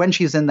it's when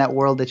she's in that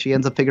world that she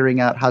ends up figuring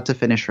out how to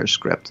finish her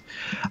script.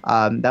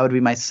 That would be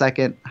my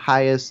second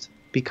highest,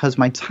 because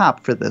my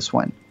top for this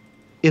one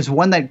is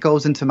one that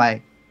goes into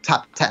my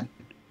top 10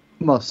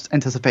 most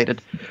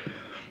anticipated.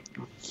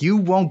 You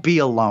Won't Be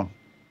Alone.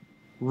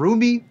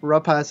 Rumi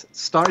Rapaz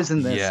stars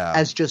in this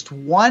as just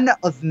one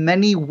of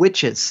many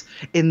witches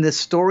in this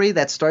story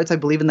that starts, I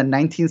believe, in the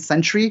 19th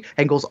century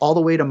and goes all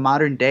the way to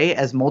modern day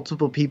as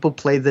multiple people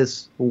play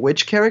this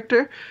witch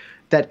character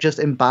that just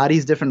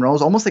embodies different roles,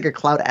 almost like a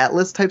Cloud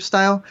Atlas type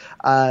style.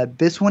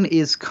 This one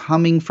is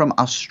coming from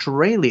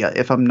Australia,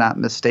 if I'm not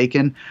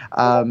mistaken.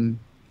 And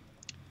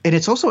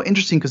it's also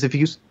interesting because if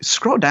you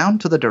scroll down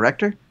to the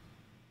director,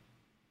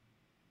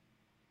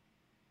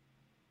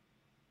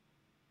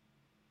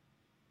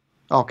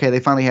 okay, they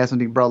finally had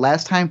something, bro.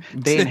 Last time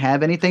they didn't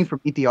have anything from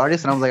Meet the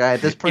Artist, and I was like, all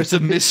right, this person. It's a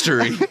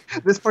mystery.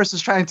 This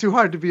person's trying too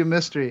hard to be a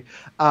mystery.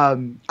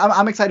 I'm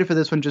excited for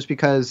this one just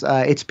because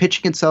it's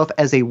pitching itself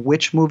as a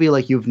witch movie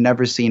like you've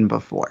never seen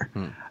before.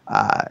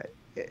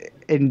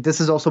 And this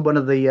is also one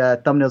of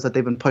the thumbnails that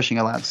they've been pushing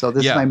a lot. So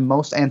this is my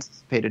most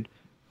anticipated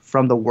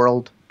from the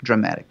World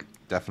Dramatic.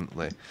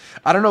 Definitely.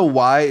 I don't know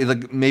why.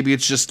 Like maybe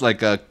it's just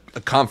like a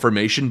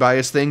confirmation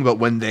bias thing, but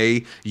when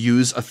they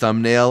use a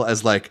thumbnail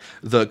as like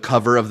the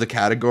cover of the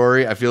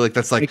category, I feel like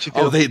that's like,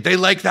 oh, they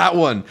like that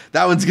one.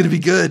 That one's gonna be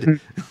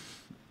good.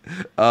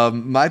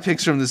 My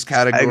picks from this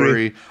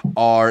category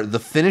are the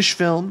Finnish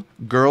film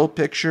Girl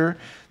Picture.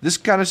 This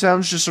kind of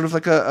sounds just sort of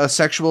like a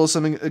sexual,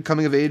 a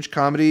coming of age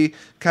comedy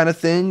kind of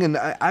thing, and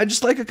I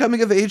just like a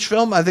coming of age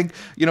film. I think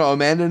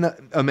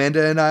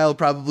Amanda and I'll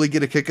probably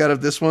get a kick out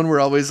of this one. We're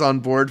always on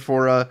board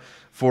for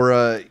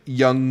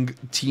young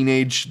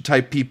teenage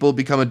type people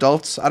become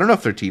adults. I don't know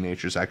if they're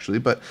teenagers actually,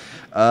 but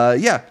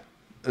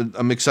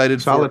I'm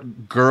excited for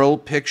Girl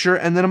Picture,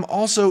 and then I'm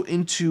also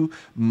into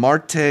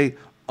Marte.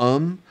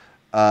 Tell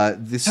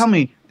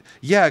me.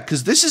 Yeah,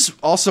 because this is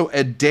also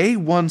a day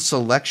one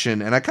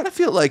selection, and I kind of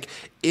feel like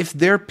if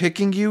they're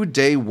picking you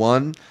day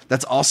one,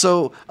 that's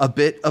also a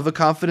bit of a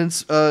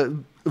confidence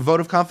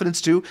vote of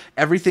confidence too.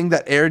 Everything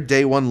that aired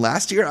day one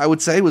last year, I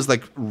would say, was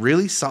like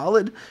really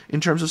solid in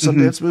terms of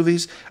Sundance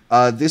movies.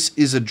 This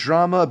is a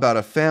drama about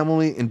a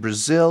family in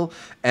Brazil,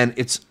 and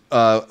it's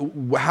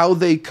how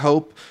they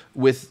cope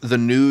with the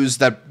news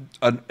that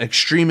an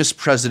extremist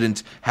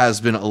president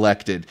has been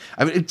elected.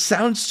 I mean, it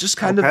sounds just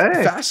kind of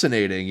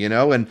fascinating, you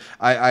know? And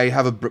I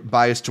have a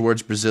bias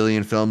towards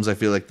Brazilian films. I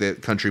feel like the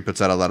country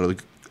puts out a lot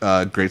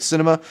of great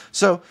cinema.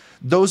 So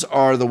those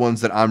are the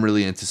ones that I'm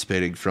really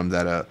anticipating from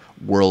that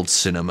World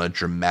Cinema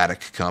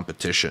Dramatic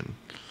Competition.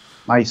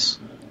 Nice.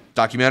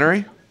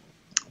 Documentary?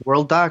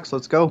 World Docs,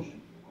 let's go.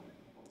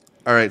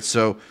 All right,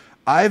 so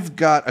I've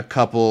got a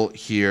couple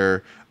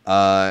here.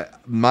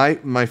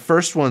 My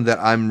first one that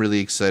I'm really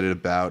excited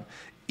about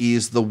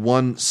is the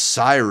one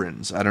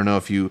Sirens. I don't know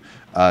if you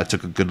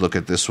took a good look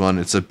at this one.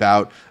 It's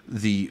about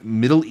the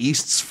Middle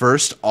East's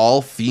first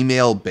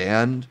all-female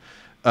band,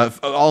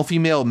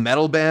 all-female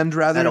metal band,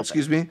 rather.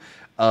 Excuse me.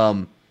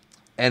 And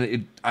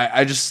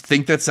I just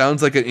think that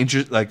sounds like an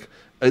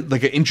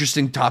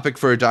interesting topic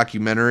for a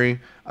documentary.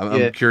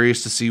 I'm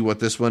curious to see what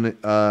this one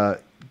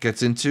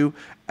gets into.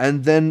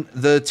 And then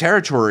The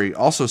Territory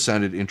also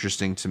sounded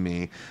interesting to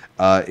me.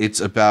 It's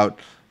about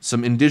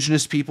some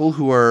indigenous people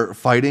who are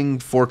fighting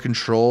for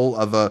control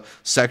of a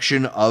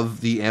section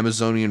of the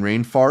Amazonian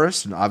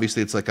rainforest. And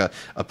obviously it's like a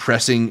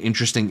pressing,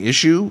 interesting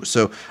issue.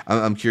 So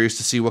I'm curious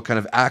to see what kind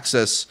of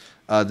access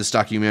this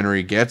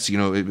documentary gets. You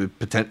know,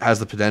 it has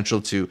the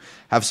potential to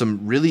have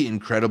some really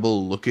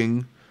incredible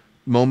looking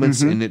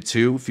moments in it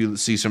too, if you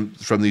see some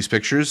from these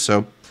pictures.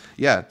 So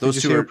yeah, those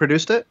Did you two see who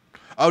produced it?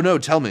 Oh no,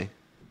 tell me.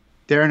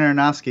 Darren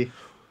Aronofsky.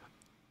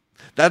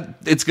 That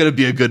it's going to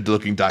be a good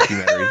looking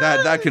documentary.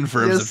 that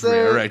confirms Yes, it for me.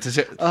 All right,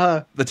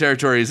 The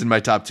Territory is in my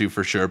top 2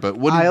 for sure. But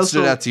what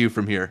stood out to you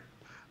from here?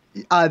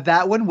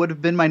 That one would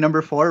have been my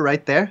number 4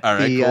 right there. All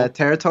right, the cool.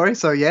 Territory.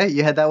 So yeah,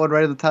 you had that one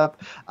right at the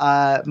top.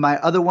 My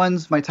other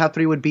ones, my top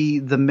 3 would be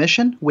The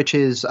Mission, which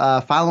is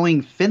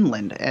following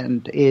Finland,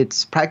 and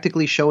it's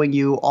practically showing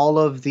you all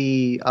of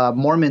the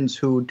Mormons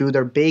who do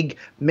their big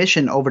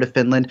mission over to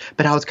Finland,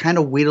 but how it's kind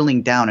of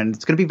whittling down. And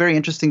it's going to be very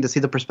interesting to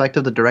see the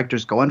perspective the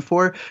director's going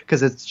for,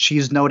 because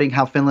she's noting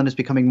how Finland is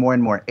becoming more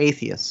and more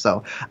atheist.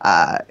 So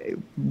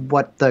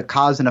what the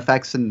cause and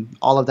effects and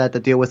all of that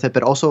deal with it,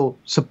 but also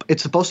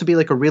it's supposed to be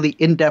like a really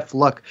in-depth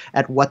look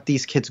at what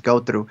these kids go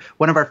through.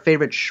 One of our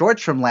favorite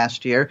shorts from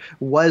last year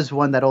was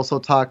one that also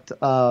talked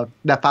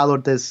that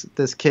followed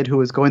this kid who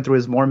was going through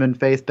his Mormon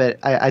faith, but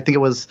I think it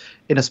was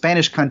in a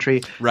Spanish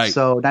country. Right.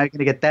 So now you're going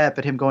to get that,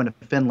 but him going to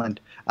Finland.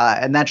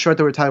 And that short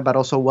that we're talking about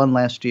also won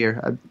last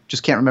year. I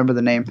just can't remember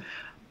the name.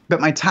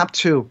 But my top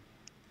 2,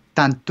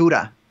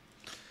 Tantura.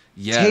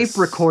 Yes. Tape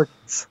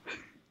recordings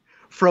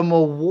from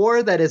a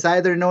war that is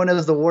either known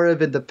as the War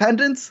of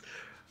Independence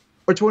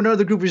or to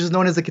another group which is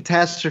known as a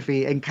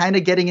catastrophe, and kind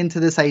of getting into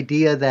this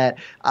idea that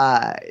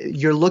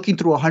you're looking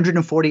through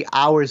 140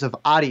 hours of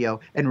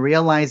audio and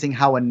realizing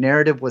how a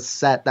narrative was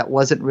set that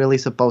wasn't really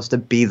supposed to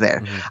be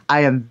there. I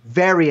am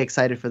very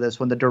excited for this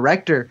one. The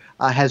director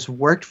has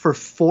worked for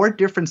 4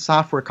 different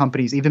software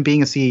companies, even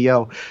being a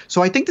CEO.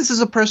 So I think this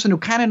is a person who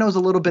kind of knows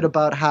a little bit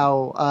about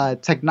how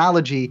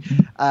technology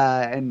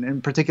and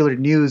in particular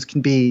news can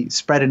be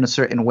spread in a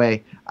certain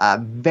way.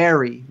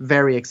 Very,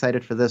 very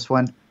excited for this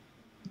one.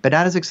 But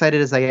not as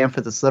excited as I am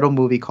for this little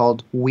movie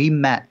called We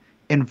Met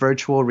in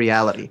Virtual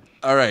Reality.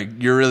 All right,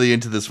 you're really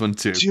into this one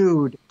too.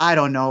 Dude, I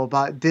don't know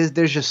about this.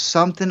 There's just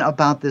something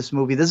about this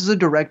movie. This is a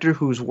director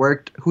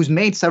who's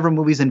made several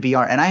movies in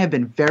VR, and I have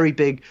been very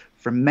big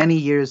for many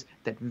years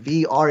that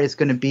VR is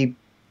going to be,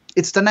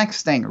 it's the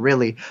next thing,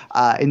 really,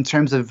 in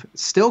terms of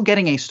still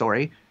getting a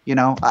story. You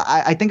know,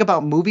 I think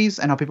about movies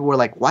and how people were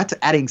like, what,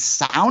 adding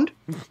sound?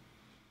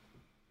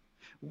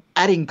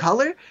 Adding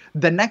color?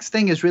 The next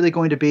thing is really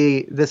going to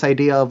be this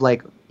idea of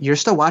like, you're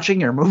still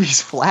watching your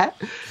movies flat?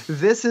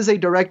 This is a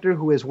director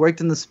who has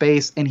worked in the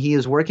space, and he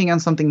is working on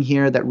something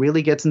here that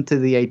really gets into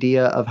the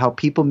idea of how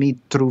people meet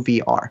through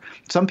VR.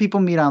 Some people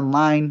meet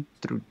online,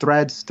 through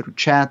threads, through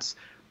chats.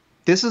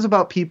 This is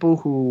about people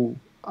who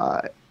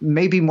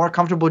may be more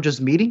comfortable just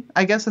meeting,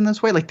 I guess, in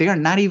this way. Like, they are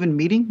not even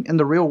meeting in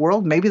the real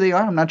world. Maybe they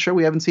are. I'm not sure.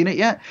 We haven't seen it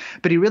yet.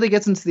 But he really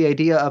gets into the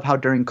idea of how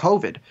during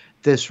COVID,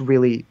 this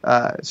really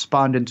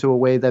spawned into a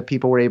way that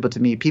people were able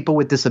to meet. People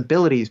with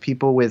disabilities,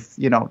 people with,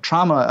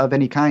 trauma of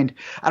any kind.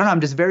 I don't know.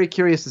 I'm just very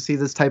curious to see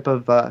this type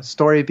of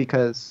story,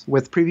 because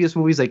with previous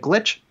movies like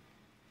Glitch,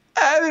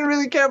 I didn't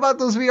really care about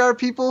those VR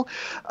people.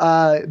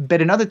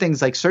 But in other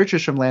things like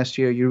Searchers from last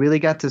year, you really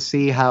got to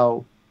see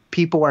how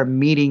people are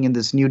meeting in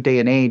this new day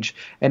and age.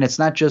 And it's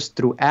not just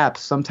through apps.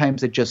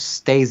 Sometimes it just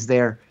stays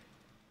there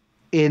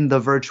in the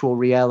virtual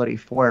reality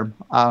form.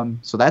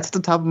 So that's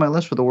the top of my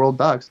list for the World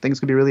Docs. I think it's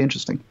going to be really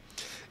interesting.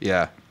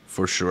 Yeah,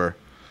 for sure.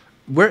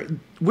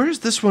 Where's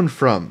this one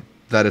from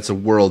that it's a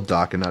World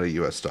Doc and not a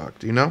US Doc?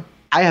 Do you know?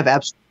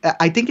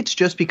 I think it's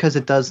just because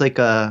it does like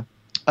a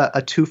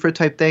a twofer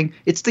type thing.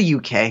 It's the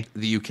UK.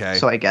 The UK.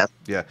 So I guess.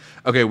 Yeah.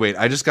 Okay, wait.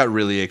 I just got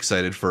really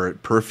excited for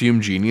it.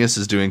 Perfume Genius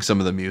is doing some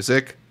of the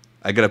music.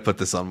 I gotta put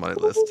this on my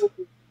list.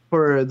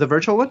 For the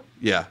virtual one?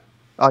 Yeah.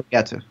 Oh, you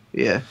got to.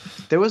 Yeah.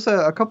 There was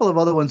a couple of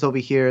other ones over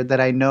here that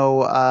I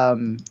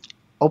know.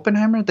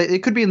 Oppenheimer.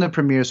 It could be in the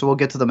premiere, so we'll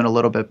get to them in a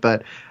little bit.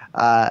 But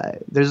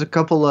there's a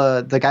couple.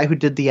 The guy who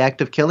did The Act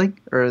of Killing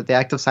or The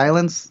Act of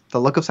Silence, The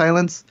Look of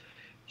Silence,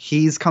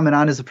 he's coming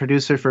on as a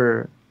producer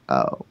for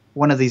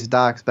one of these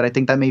docs. But I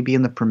think that may be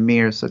in the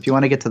premiere. So if you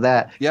want to get to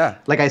that, Yeah.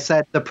 like I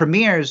said, the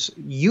premieres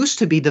used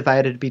to be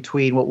divided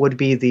between what would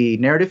be the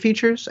narrative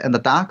features and the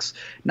docs.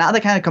 Now they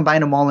kind of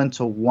combine them all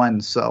into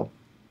one. So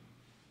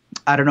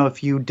I don't know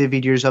if you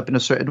divvied yours up in a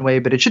certain way,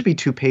 but it should be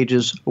 2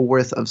 pages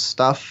worth of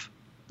stuff.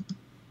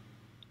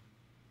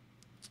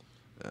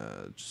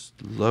 Just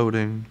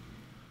loading.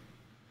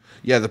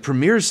 Yeah, the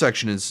premiere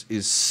section is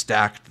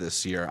stacked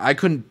this year. I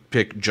couldn't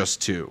pick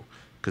just 2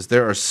 because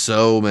there are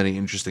so many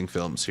interesting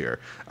films here.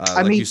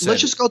 I mean,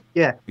 let's just go.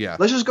 Yeah.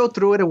 Let's just go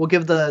through it, and we'll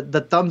give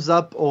the thumbs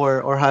up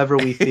or however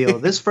we feel.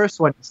 This first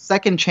one,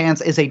 Second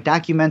Chance, is a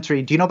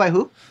documentary. Do you know by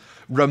who?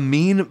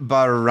 Ramin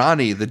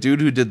Bahrani, the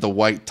dude who did The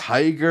White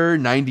Tiger,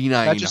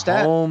 99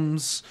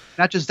 Homes.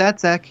 Not just that,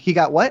 Zach. He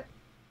got what?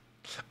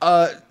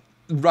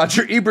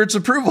 Roger Ebert's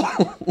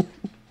approval.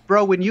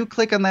 Bro, when you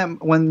click on there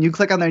and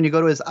you go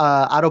to his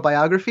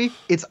autobiography,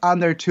 it's on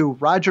there too.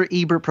 Roger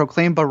Ebert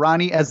proclaimed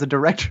Bahrani as the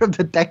director of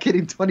the decade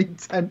in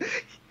 2010.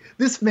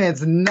 This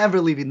man's never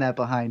leaving that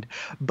behind.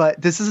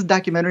 But this is a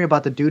documentary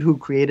about the dude who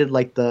created in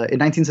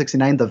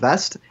 1969 the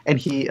vest, and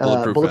he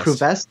bulletproof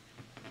vest,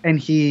 and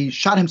he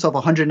shot himself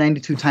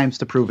 192 times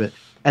to prove it.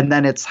 And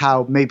then it's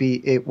how maybe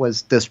it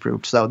was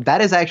disproved. So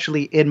that is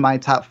actually in my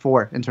top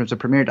 4 in terms of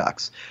premiere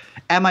docs.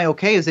 Am I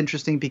Okay is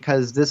interesting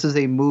because this is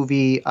a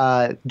movie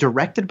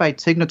directed by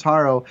Tig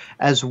Notaro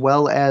as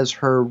well as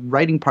her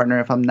writing partner,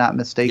 if I'm not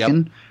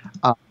mistaken,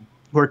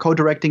 who are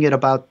co-directing it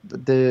about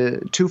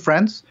the 2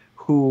 friends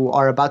who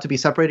are about to be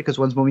separated because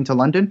one's moving to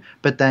London,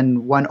 but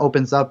then one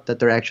opens up that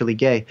they're actually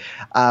gay.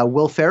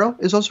 Will Ferrell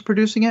is also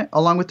producing it,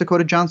 along with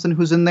Dakota Johnson,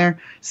 who's in there.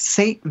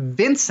 St.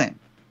 Vincent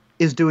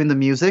is doing the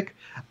music,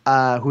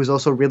 who's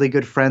also really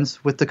good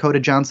friends with Dakota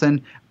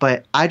Johnson.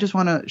 But I just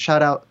want to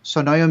shout out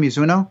Sonoya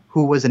Mizuno,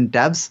 who was in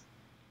Devs.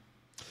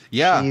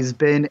 Yeah. She's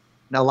been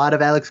in a lot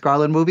of Alex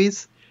Garland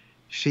movies.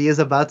 She is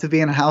about to be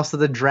in House of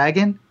the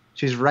Dragon.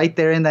 She's right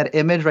there in that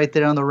image, right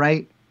there on the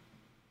right.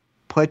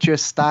 Put your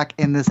stock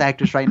in this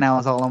actress right now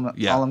is all I'm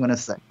going to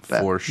say.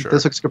 But for sure.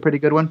 This looks like a pretty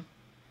good one.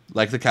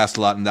 Like the cast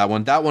a lot in that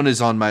one. That one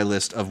is on my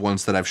list of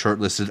ones that I've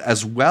shortlisted,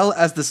 as well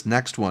as this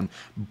next one,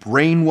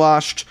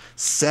 Brainwashed,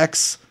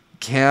 Sex,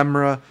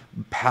 Camera,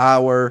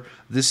 Power.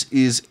 This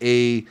is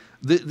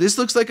this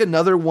looks like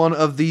another one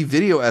of the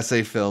video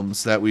essay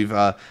films that we've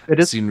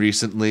seen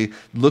recently,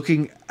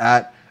 looking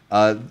at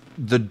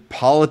the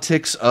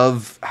politics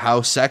of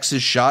how sex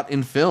is shot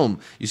in film.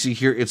 You see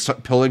here it's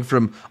pulling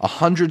from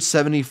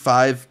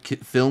 175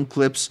 film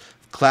clips,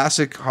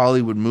 classic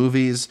Hollywood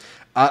movies.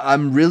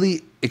 I'm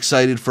really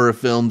excited for a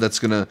film that's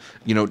going to,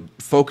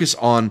 focus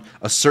on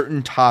a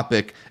certain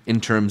topic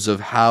in terms of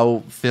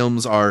how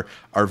films are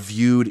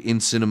viewed in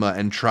cinema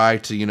and try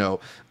to,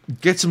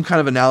 get some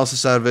kind of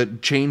analysis out of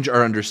it, change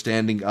our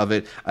understanding of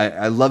it.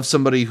 I love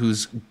somebody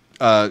who's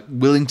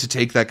willing to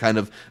take that kind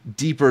of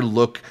deeper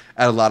look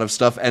at a lot of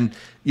stuff. And,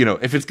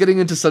 if it's getting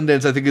into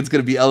Sundance, I think it's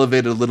going to be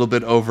elevated a little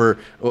bit over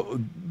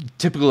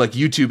typical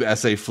YouTube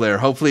essay flair.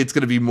 Hopefully it's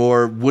going to be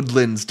more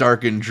Woodlands,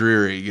 dark and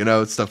dreary,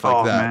 stuff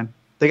like that. Man.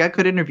 They got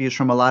good interviews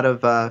from a lot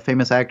of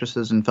famous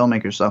actresses and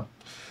filmmakers, so.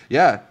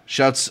 Yeah,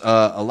 shouts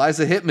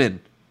Eliza Hittman.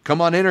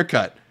 Come on,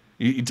 Intercut.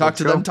 You talk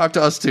to them, talk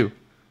to us too.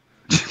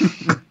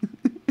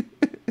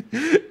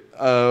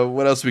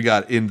 What else we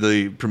got in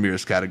the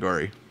premieres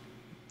category?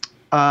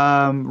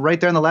 Right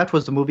there on the left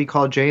was the movie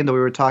called Jane that we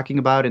were talking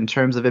about in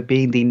terms of it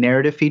being the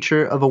narrative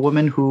feature of a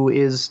woman who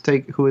is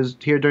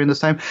here during this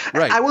time.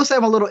 Right. I will say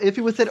I'm a little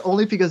iffy with it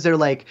only because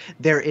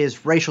there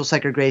is racial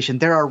segregation.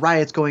 There are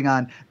riots going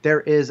on.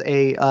 There is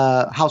a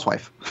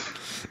housewife.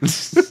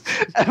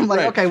 I'm like,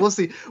 okay, we'll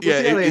see.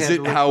 Is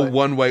it how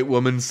one white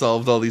woman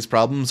solved all these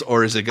problems,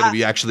 or is it going to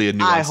be actually a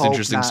nuanced,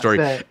 interesting story?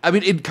 I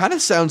mean, it kind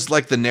of sounds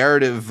like the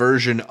narrative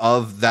version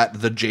of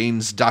the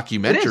Jane's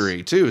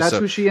documentary too. That's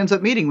who she ends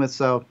up meeting with.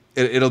 So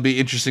it'll be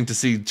interesting to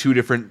see 2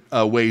 different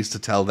ways to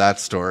tell that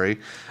story.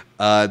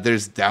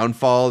 There's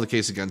Downfall, the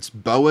case against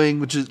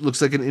Boeing, which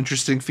looks like an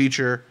interesting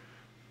feature.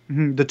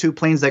 The 2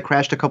 planes that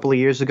crashed a couple of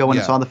years ago when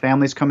it's all the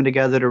families coming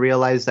together to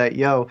realize that,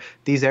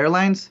 these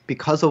airlines,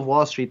 because of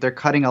Wall Street, they're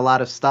cutting a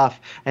lot of stuff.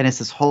 And it's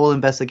this whole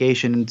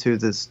investigation into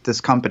this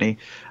company.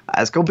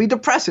 It's going to be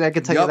depressing, I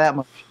can tell you that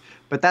much.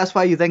 But that's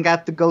why you then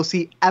got to go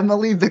see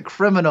Emily the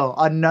Criminal,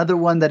 another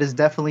one that is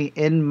definitely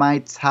in my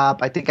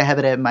top. I think I have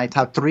it at my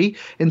top 3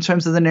 in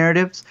terms of the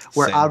narratives,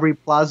 where Same. Aubrey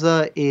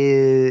Plaza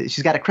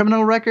she's got a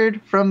criminal record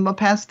from a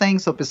past thing.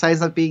 So besides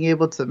not being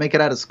able to make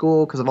it out of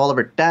school because of all of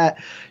her debt,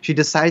 she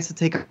decides to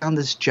take on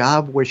this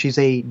job where she's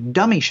a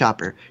dummy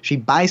shopper. She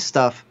buys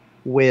stuff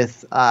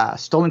with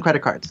stolen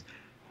credit cards.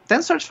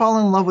 then starts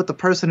falling in love with the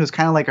person who's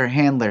kind of like her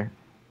handler.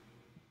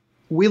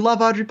 We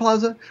love Audrey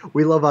Plaza.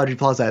 We love Audrey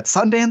Plaza at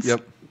Sundance.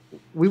 Yep.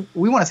 We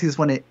want to see this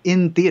one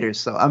in theaters,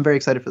 so I'm very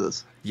excited for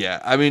this. Yeah,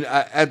 I mean,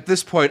 at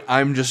this point,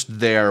 I'm just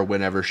there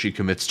whenever she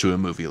commits to a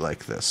movie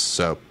like this.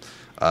 So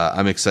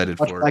I'm excited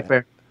Watch for Black it.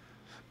 Bear.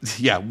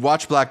 Yeah,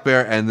 watch Black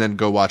Bear and then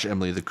go watch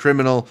Emily the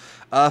Criminal.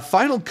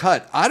 Final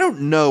Cut. I don't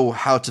know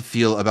how to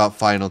feel about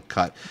Final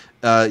Cut.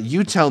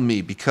 You tell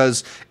me,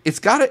 because it's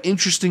got an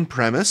interesting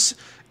premise.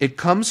 It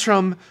comes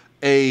from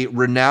a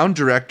renowned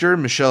director,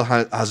 Michel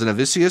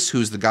Hazanavicius,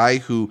 who's the guy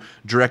who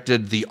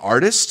directed The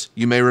Artist.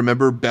 You may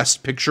remember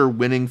Best Picture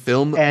winning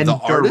film, And The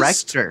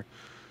Artist. director.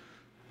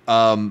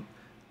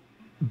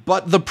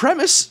 But the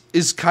premise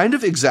is kind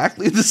of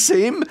exactly the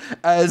same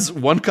as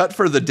One Cut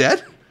for the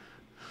Dead.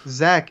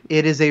 Zach,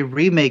 it is a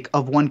remake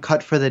of One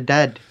Cut for the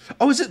Dead.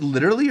 Oh, is it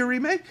literally a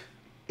remake?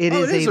 It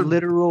is a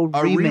literal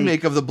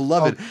remake of The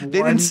Beloved.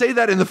 They didn't say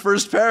that in the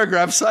first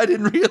paragraph, so I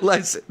didn't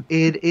realize it.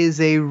 It is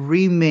a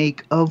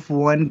remake of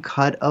One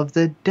Cut of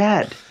the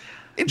Dead.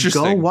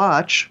 Interesting. Go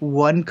watch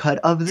One Cut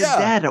of the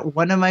Dead.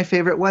 One of my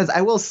favorite ones.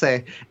 I will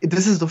say,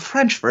 this is the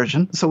French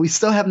version, so we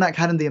still have not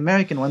gotten the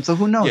American one. So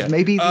who knows? Yeah.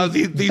 Maybe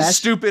these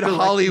stupid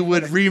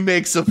Hollywood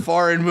remakes of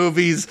foreign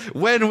movies.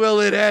 When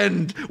will it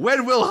end?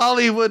 When will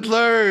Hollywood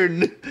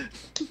learn?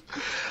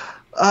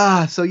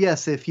 So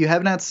yes, if you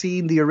have not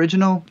seen the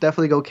original,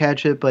 definitely go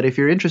catch it. But if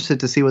you're interested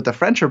to see what the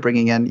French are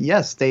bringing in,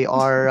 yes, they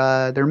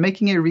are. They're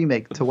making a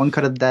remake to One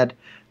Cut of the Dead,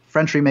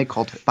 French remake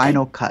called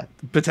Final Cut.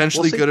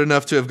 Potentially good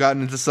enough to have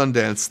gotten into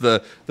Sundance,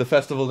 the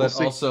festival that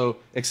also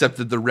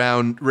accepted the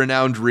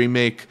renowned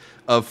remake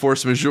of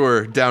Force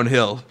Majeure,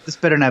 Downhill. This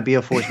better not be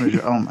a force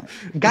majeure. Oh my!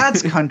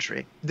 God's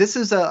Country. This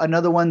is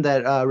another one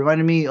that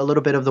reminded me a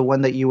little bit of the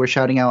one that you were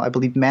shouting out, I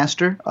believe,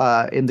 Master,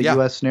 in the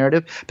U.S.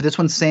 narrative. But this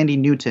one's Sandy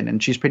Newton,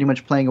 and she's pretty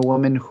much playing a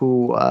woman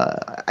who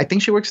I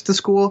think she works at the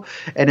school,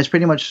 and it's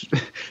pretty much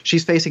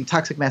she's facing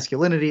toxic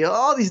masculinity,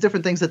 all these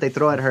different things that they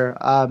throw at her.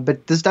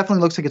 But this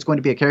definitely looks like it's going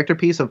to be a character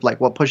piece of like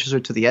what pushes her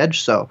to the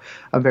edge. So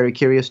I'm very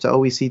curious to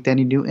always see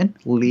Sandy Newton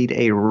lead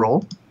a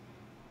role.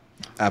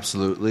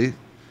 Absolutely.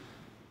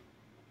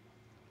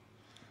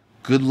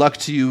 Good luck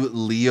to you,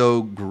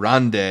 Leo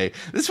Grande.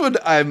 This one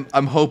I'm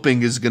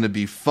hoping is going to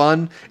be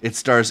fun. It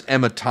stars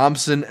Emma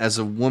Thompson as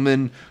a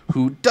woman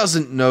who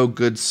doesn't know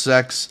good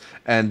sex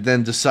and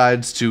then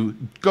decides to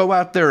go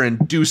out there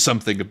and do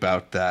something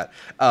about that.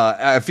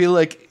 I feel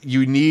like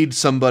you need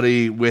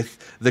somebody with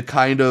the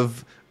kind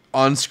of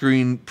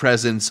on-screen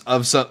presence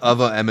of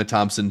Emma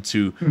Thompson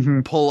to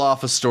pull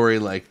off a story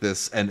like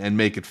this and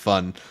make it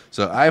fun.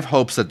 So I have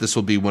hopes that this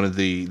will be one of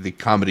the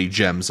comedy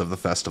gems of the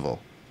festival.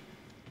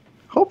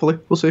 Hopefully.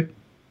 We'll see.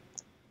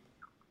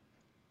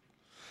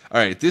 All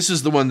right, this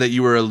is the one that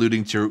you were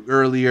alluding to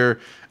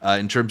earlier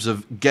in terms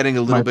of getting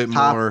a little bit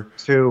more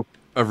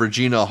of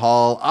Regina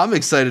Hall. I'm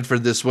excited for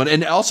this one.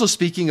 And also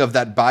speaking of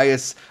that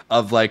bias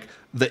of like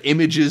the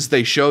images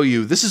they show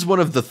you, this is one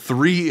of the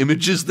 3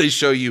 images they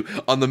show you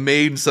on the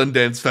main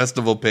Sundance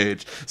Festival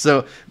page.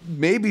 So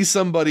maybe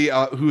somebody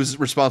who's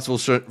responsible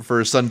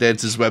for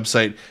Sundance's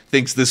website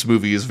thinks this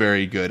movie is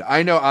very good.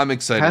 I know I'm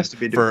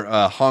excited for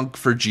Honk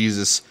for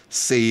Jesus,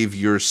 Save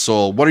Your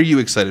Soul. What are you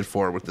excited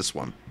for with this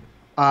one?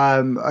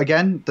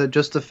 Again,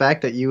 just the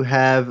fact that you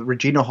have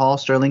Regina Hall,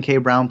 Sterling K.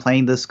 Brown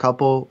playing this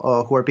couple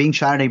who are being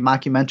shot in a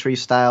mockumentary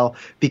style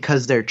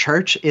because their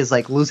church is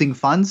like losing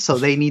funds, so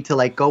they need to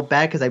like go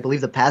back because I believe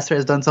the pastor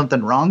has done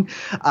something wrong.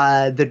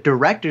 The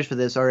directors for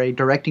this are a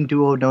directing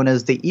duo known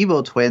as the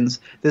Evo Twins.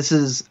 This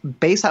is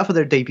based off of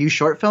their debut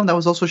short film that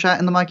was also shot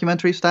in the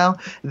mockumentary style.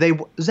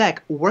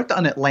 Zach worked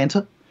on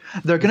Atlanta.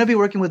 They're going to be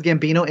working with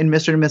Gambino in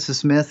Mr. and Mrs.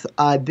 Smith.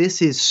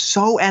 This is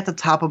so at the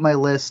top of my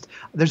list.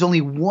 There's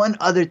only one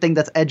other thing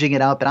that's edging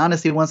it out, but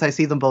honestly, once I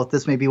see them both,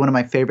 this may be one of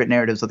my favorite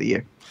narratives of the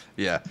year.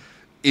 Yeah.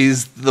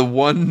 Is the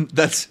one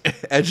that's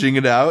edging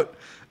it out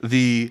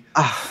the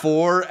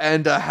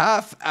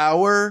 4.5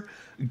 hour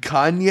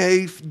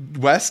Kanye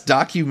West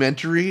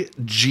documentary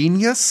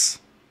Genius?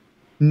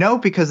 No,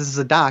 because this is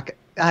a doc.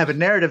 I have a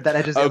narrative that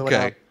edges the other one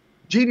out.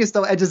 Genius,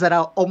 though, edges that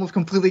out almost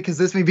completely because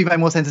this may be my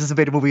most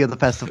anticipated movie of the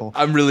festival.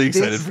 I'm really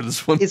excited for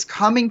this one. It's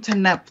coming to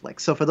Netflix.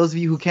 So for those of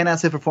you who cannot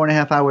sit for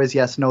 4.5 hours,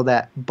 yes, know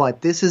that.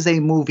 But this is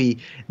a movie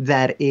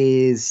that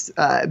is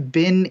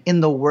been in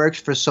the works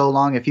for so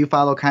long. If you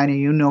follow Kanye,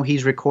 you know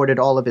he's recorded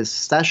all of his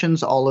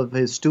sessions, all of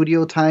his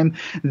studio time.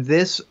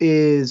 This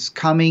is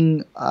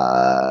coming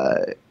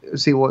I'm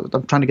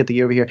trying to get the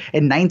year over here.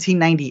 In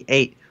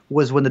 1998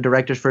 was when the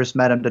directors first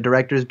met him. The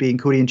directors being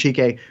Cootie and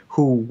Chike,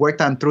 who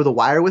worked on Through the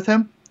Wire with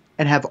him,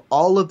 and have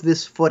all of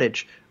this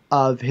footage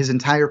of his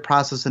entire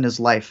process in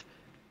his life.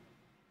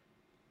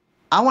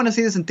 I want to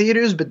see this in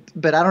theaters,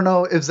 but I don't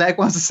know if Zach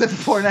wants to sit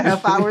for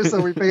 4.5 hours,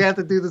 so we may have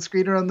to do the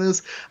screener on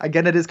this.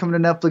 Again, it is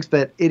coming to Netflix,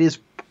 but it is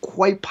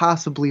quite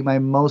possibly my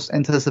most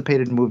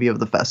anticipated movie of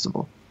the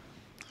festival.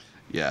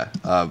 Yeah.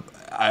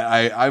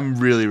 I'm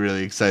really,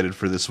 really excited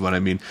for this one. I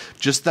mean,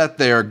 just that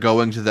they are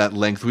going to that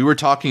length. We were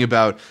talking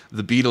about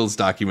the Beatles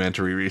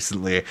documentary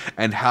recently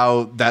and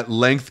how that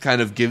length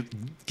kind of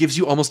gives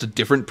you almost a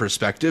different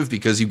perspective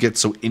because you get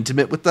so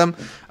intimate with them.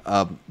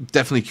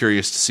 Definitely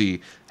curious to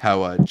see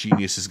how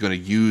Genius is going to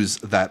use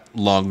that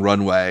long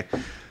runway.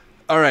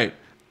 All right.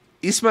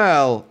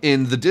 Ismael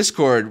in the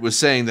Discord was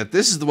saying that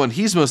this is the one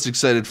he's most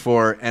excited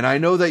for, and I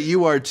know that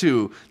you are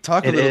too.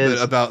 Talk a little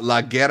bit about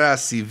La Guerra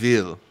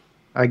Civil.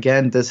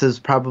 Again, this is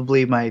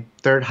probably my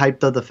third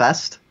hype of the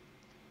fest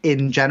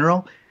in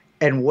general,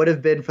 and would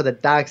have been for the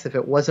docs if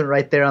it wasn't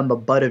right there on the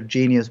butt of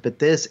Genius. But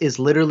this is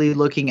literally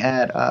looking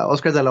at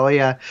Oscar de la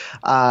Hoya,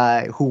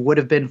 who would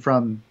have been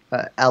from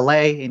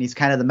L.A., and he's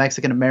kind of the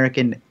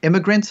Mexican-American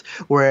immigrant,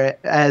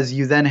 whereas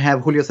you then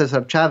have Julio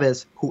Cesar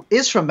Chavez, who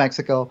is from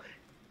Mexico,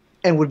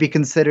 and would be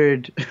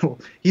considered I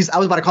was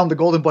about to call him the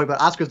golden boy, but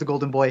Oscar's the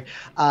golden boy.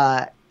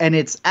 And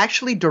it's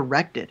actually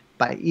directed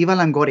by Eva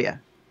Longoria.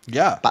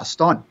 Yeah.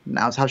 Baston.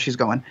 Now is how she's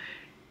going.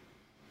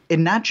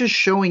 And not just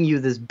showing you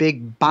this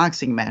big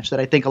boxing match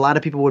that I think a lot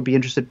of people would be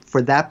interested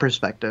for that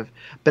perspective,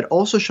 but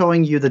also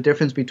showing you the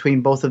difference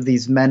between both of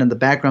these men and the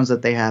backgrounds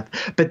that they have.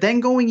 But then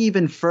going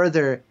even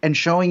further and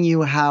showing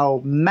you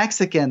how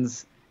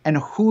Mexicans and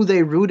who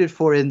they rooted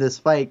for in this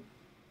fight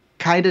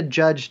kind of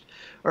judged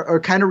or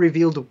kind of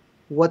revealed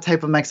what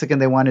type of Mexican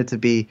they wanted to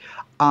be.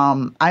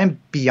 I'm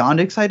beyond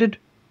excited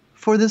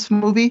for this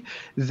movie.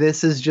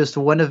 This is just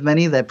one of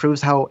many that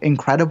proves how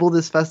incredible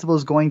this festival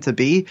is going to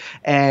be,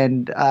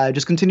 and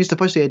just continues to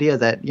push the idea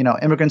that, you know,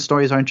 immigrant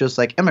stories aren't just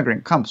like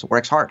immigrant comes,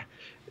 works hard.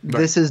 Right.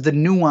 This is the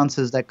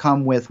nuances that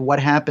come with what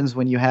happens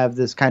when you have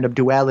this kind of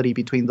duality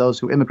between those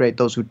who immigrate,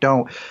 those who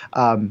don't,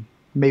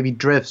 maybe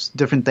drifts,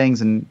 different things,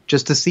 and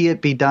just to see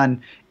it be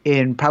done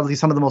in probably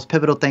some of the most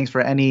pivotal things for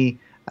any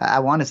I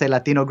want to say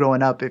Latino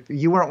growing up. If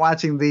you weren't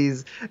watching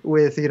these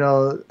with, you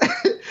know,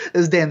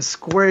 those damn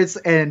squirts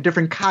and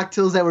different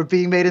cocktails that were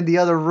being made in the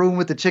other room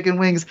with the chicken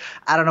wings,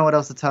 I don't know what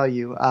else to tell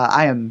you.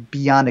 I am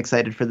beyond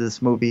excited for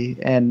this movie,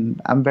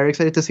 and I'm very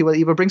excited to see what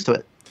Eva brings to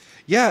it.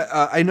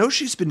 Yeah, I know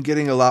she's been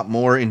getting a lot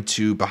more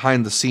into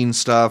behind-the-scenes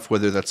stuff,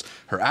 whether that's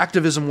her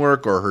activism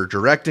work or her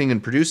directing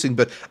and producing,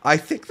 but I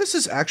think this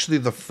is actually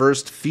the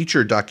first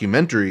feature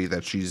documentary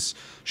that she's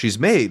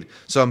made.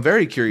 So I'm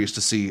very curious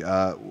to see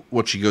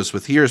what she goes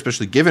with here,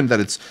 especially given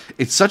that it's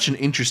such an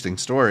interesting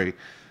story.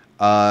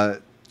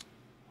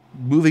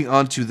 Moving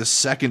on to the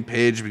second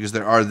page, because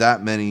there are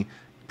that many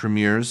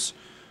premieres.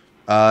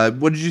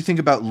 What did you think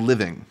about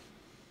Living?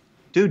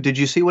 Dude, did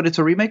you see what it's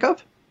a remake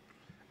of?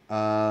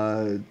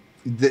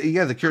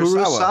 The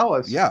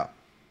Kurosawa. Yeah.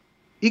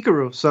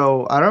 Ikaru.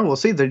 So, I don't know. We'll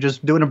see. They're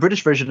just doing a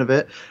British version of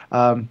it.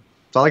 That's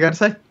all I got to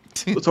say.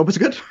 Let's hope it's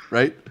good.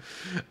 Right.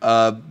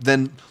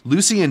 Then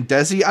Lucy and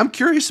Desi. I'm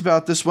curious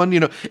about this one. You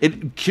know,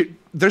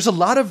 there's a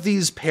lot of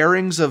these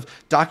pairings of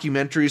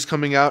documentaries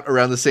coming out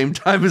around the same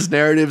time as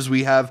narratives.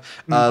 We have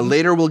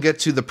later we'll get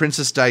to the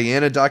Princess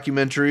Diana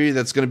documentary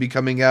that's going to be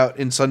coming out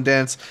in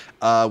Sundance.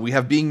 We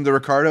have Being the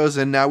Ricardos,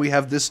 and now we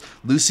have this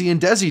Lucy and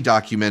Desi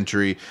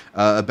documentary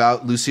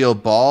about Lucille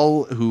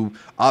Ball, who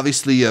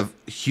obviously a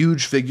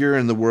huge figure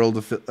in the world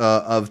of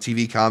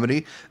TV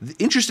comedy.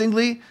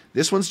 Interestingly,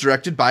 this one's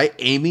directed by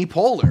Amy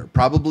Poehler,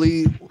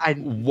 probably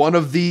one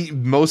of the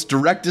most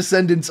direct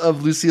descendants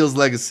of Lucille's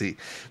legacy.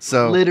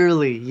 So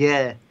literally,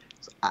 yeah.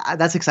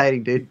 That's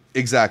exciting, dude.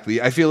 Exactly.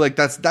 I feel like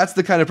that's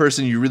the kind of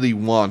person you really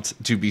want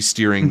to be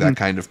steering that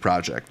kind of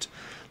project.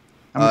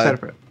 I'm excited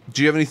for it.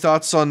 Do you have any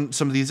thoughts on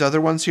some of these other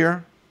ones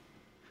here?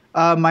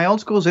 My Old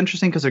School is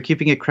interesting because they're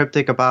keeping it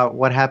cryptic about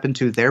what happened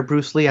to their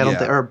Bruce Lee.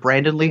 Or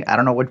Brandon Lee. I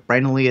don't know what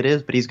Brandon Lee it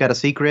is, but he's got a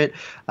secret.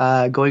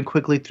 Going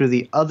quickly through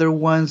the other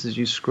ones as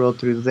you scroll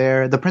through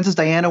there. The Princess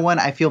Diana one,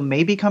 I feel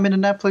maybe coming to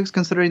Netflix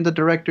considering the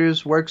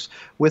director's works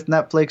with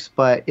Netflix,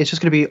 but it's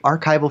just going to be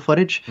archival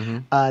footage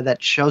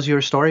that shows you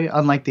her story,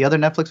 unlike the other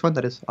Netflix one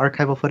that is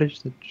archival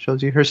footage that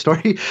shows you her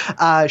story.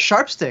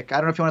 Sharpstick, I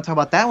don't know if you want to talk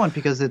about that one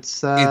because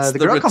it's the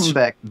girl coming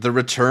back. The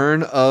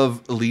return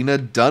of Lena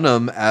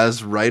Dunham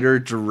as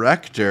writer-director.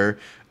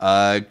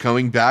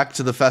 Coming back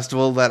to the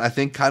festival that I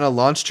think kind of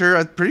launched her.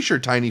 I'm pretty sure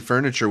Tiny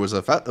Furniture was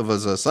a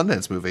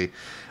Sundance movie,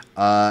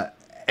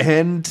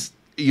 and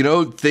you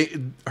know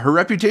her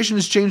reputation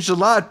has changed a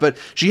lot, but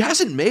she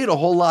hasn't made a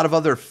whole lot of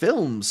other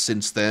films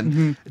since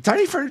then.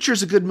 Tiny Furniture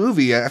is a good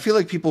movie. I feel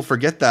like people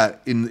forget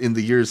that in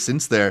the years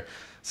since there.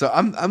 So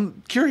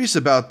I'm curious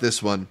about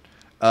this one.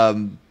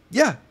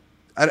 Yeah.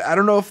 I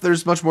don't know if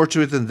there's much more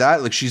to it than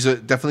that. Like she's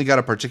definitely got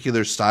a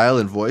particular style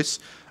and voice.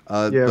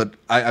 But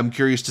I'm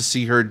curious to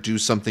see her do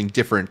something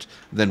different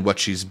than what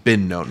she's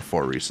been known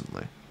for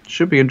recently.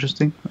 Should be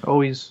interesting.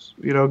 Always,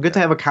 good to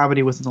have a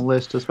comedy within the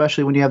list,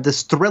 especially when you have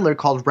this thriller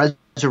called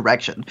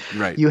Resurrection.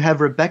 Right. You have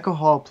Rebecca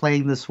Hall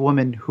playing this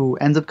woman who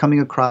ends up coming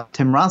across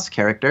Tim Roth's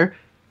character.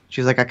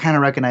 She's like, I kind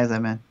of recognize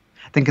that man.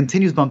 Then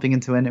continues bumping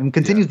into him and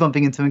continues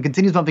bumping into him and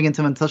continues bumping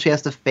into him until she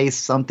has to face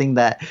something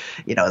that,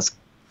 is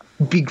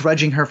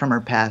begrudging her from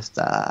her past.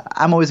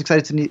 I'm always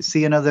excited to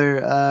see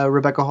another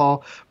Rebecca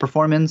Hall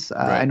performance.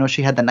 Right. I know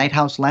she had the Night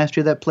House last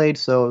year that played,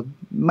 so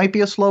might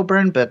be a slow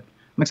burn, but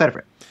I'm excited for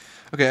it.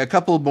 Okay, a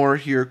couple more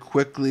here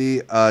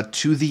quickly.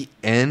 To the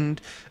End,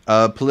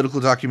 a political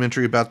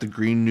documentary about the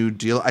Green New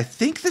Deal. I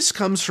think this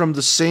comes from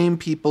the same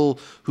people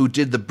who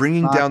did the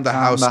Bringing Down the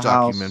House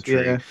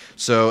documentary. Yeah.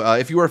 So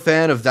if you are a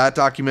fan of that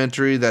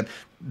documentary that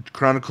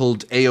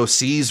chronicled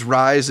AOC's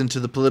rise into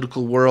the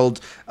political world,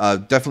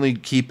 definitely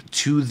keep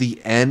To the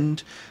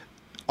End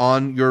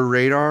on your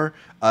radar.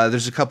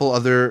 There's a couple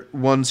other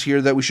ones here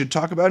that we should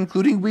talk about,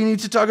 including we need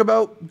to talk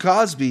about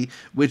Cosby,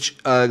 which,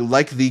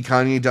 like the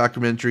Kanye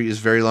documentary, is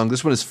very long.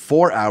 This one is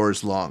 4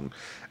 hours long,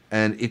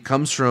 and it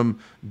comes from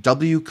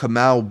W.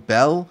 Kamau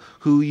Bell,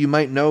 who you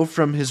might know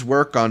from his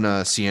work on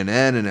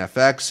CNN and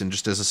FX and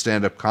just as a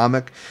stand-up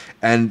comic.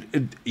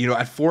 And,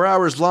 at 4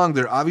 hours long,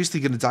 they're obviously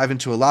going to dive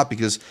into a lot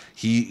because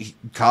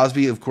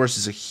Cosby, of course,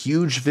 is a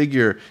huge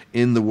figure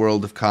in the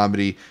world of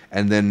comedy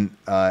and then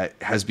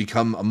has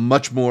become a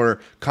much more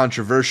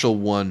controversial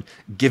one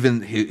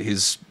given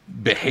his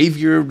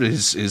behavior,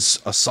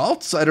 his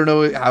assaults. I don't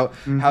know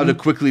how to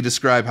quickly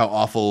describe how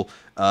awful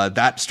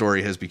that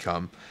story has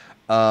become.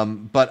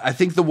 But I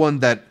think the one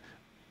that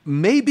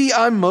maybe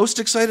I'm most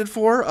excited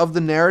for of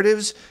the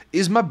narratives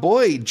is my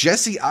boy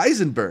Jesse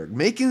Eisenberg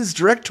making his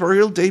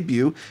directorial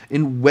debut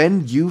in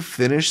When You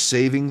Finish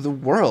Saving the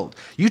World.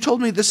 You told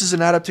me this is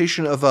an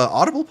adaptation of an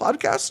Audible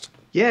podcast?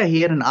 Yeah,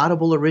 he had an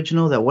Audible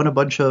original that won a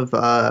bunch of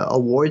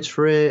awards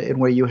for it,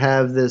 and where you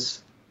have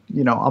this,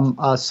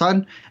 a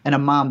son and a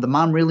mom. The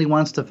mom really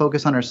wants to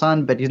focus on her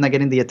son, but he's not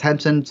getting the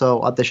attention.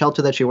 So at the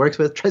shelter that she works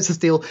with, tries to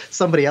steal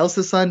somebody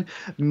else's son.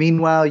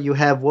 Meanwhile, you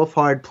have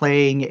Wolfhard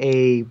playing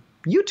a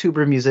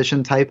YouTuber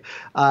musician type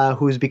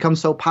who's become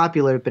so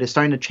popular, but is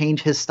starting to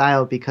change his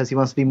style because he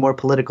wants to be more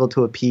political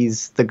to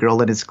appease the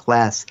girl in his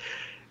class.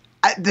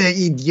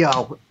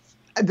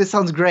 This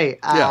sounds great.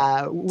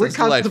 Yeah, we're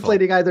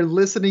contemplating either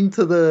listening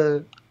to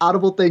the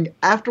Audible thing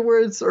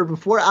afterwards or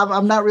before.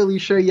 I'm not really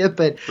sure yet,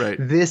 but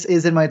This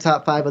is in my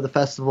top 5 of the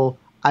festival.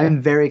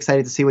 I'm very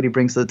excited to see what he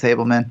brings to the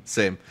table, man.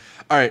 Same.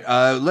 All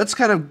right, let's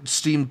kind of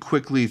steam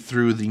quickly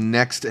through the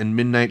next and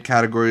midnight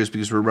categories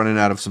because we're running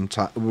out of some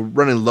time. We're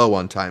running low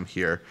on time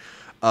here.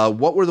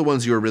 What were the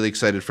ones you were really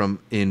excited from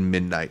in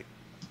midnight?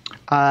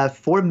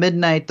 For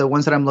midnight, the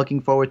ones that I'm looking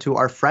forward to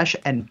are Fresh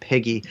and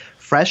Piggy.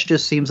 Fresh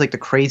just seems like the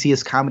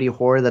craziest comedy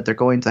horror that they're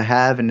going to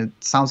have, and it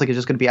sounds like it's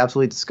just going to be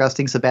absolutely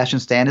disgusting. Sebastian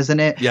Stan is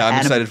in it. Yeah, I'm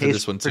excited for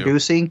this one too.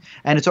 Producing,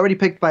 and it's already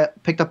picked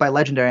up by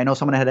Legendary. I know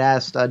someone had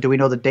asked, do we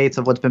know the dates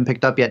of what's been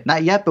picked up yet?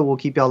 Not yet, but we'll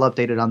keep y'all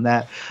updated on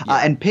that. Yeah.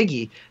 And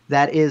Piggy,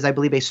 that is, I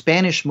believe, a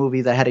Spanish movie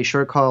that had a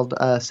short called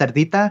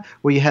Cerdita,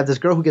 where you have this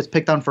girl who gets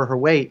picked on for her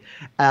weight,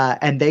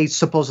 and they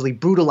supposedly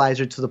brutalize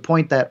her to the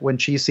point that when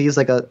she sees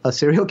like a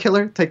serial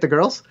killer take the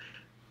girls,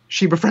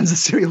 she befriends a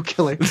serial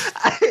killer.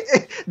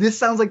 This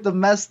sounds like the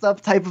messed up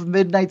type of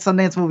midnight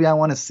Sundance movie I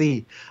want to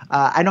see.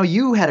 I know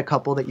you had a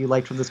couple that you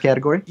liked from this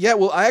category. Yeah,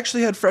 well, I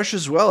actually had Fresh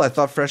as well. I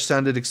thought Fresh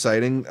sounded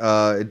exciting.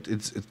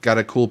 It's got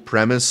a cool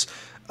premise.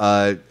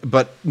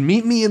 But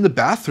Meet Me in the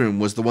Bathroom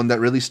was the one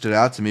that really stood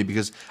out to me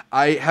because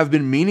I have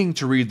been meaning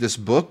to read this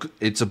book.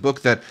 It's a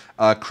book that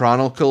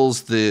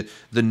chronicles the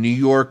New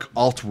York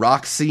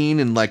alt-rock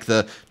scene in like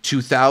the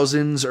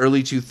 2000s,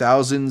 early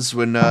 2000s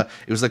when it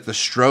was like the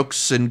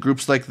Strokes and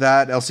groups like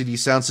that, LCD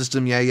Sound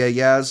System, yeah,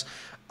 yeahs.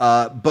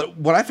 But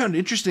what I found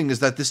interesting is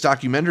that this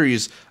documentary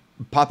is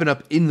popping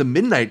up in the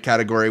midnight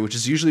category, which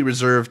is usually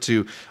reserved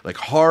to like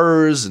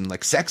horrors and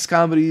like sex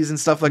comedies and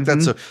stuff like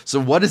that. So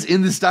what is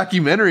in this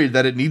documentary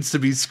that it needs to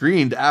be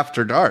screened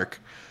after dark?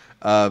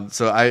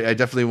 So I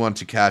definitely want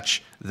to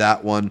catch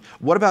that one.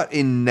 What about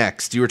in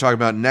Next? You were talking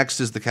about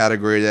Next is the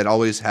category that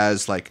always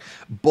has like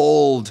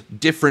bold,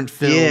 different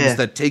films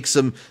that take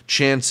some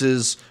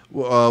chances.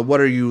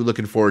 What are you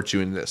looking forward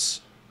to in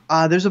this?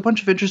 There's a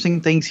bunch of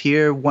interesting things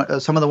here.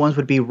 Some of the ones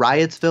would be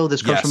Riotsville.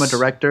 This comes from a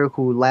director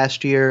who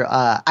last year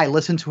I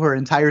listened to her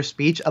entire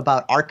speech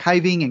about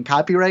archiving and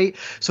copyright.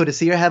 So to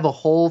see her have a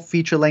whole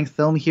feature-length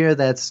film here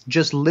that's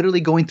just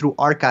literally going through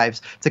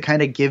archives to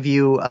kind of give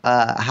you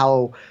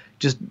how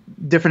just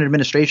different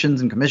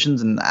administrations and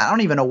commissions, and I don't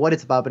even know what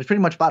it's about, but it's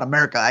pretty much about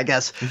America, I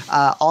guess,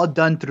 all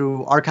done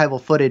through archival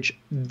footage.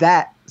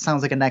 That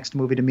sounds like a Next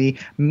movie to me.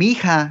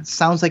 Mija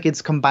sounds like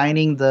it's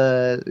combining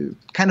the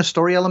kind of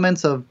story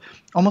elements of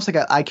almost like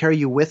a I Carry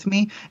You With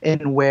Me,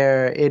 in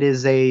where it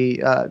is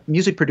a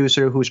music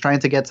producer who's trying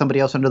to get somebody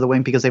else under the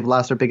wing because they've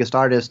lost their biggest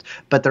artist,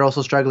 but they're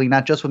also struggling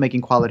not just with making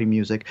quality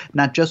music,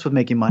 not just with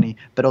making money,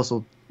 but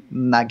also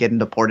not getting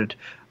deported.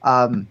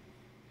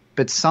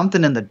 But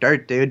Something in the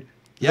Dirt, dude.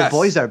 Yes. The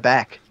boys are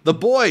back. The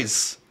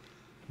boys.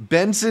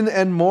 Benson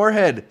and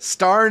Moorhead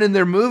starring in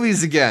their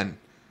movies again.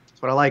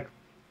 That's what I like.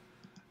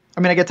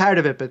 I mean, I get tired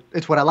of it, but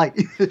it's what I like.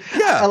 Yeah.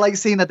 I like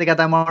seeing that they got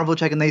that Marvel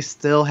check and they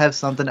still have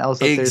something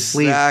else up their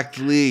sleeve.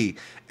 Exactly.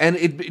 And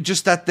it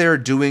just that they're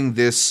doing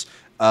this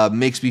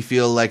makes me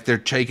feel like they're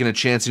taking a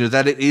chance.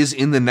 That it is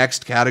in the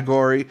Next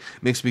category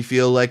makes me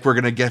feel like we're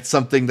going to get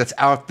something that's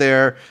out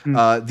there.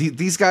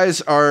 These guys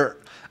are...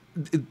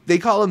 they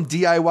call them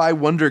DIY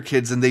Wonder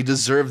Kids, and they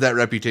deserve that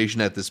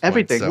reputation at this point.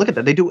 Everything. So. Look at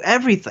that. They do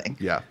everything.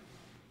 Yeah.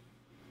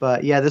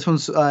 But yeah, this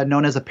one's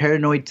known as a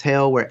paranoid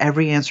tale where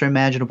every answer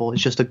imaginable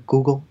is just a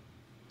Google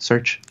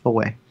search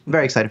away. I'm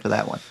very excited for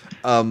that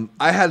one.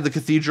 I had The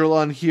Cathedral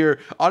on here.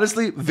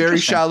 Honestly, very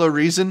shallow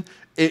reason.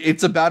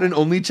 It's about an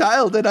only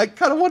child, and I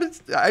kind of wanted.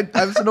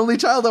 I was an only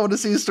child. I want to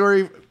see a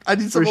story. I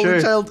need some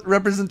only child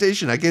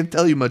representation. I can't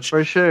tell you much.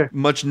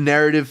 Much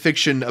narrative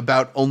fiction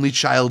about only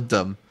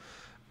childdom.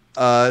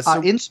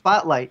 In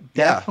Spotlight,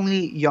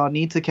 definitely y'all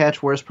need to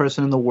catch Worst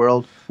Person in the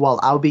World while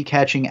I'll be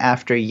catching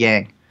After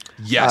Yang.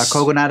 Yes.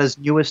 Kogonada's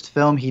newest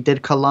film. He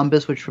did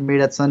Columbus, which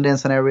premiered at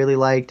Sundance, and I really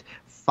liked.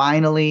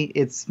 Finally,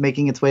 it's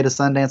making its way to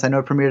Sundance. I know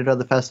it premiered at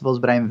other festivals,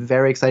 but I'm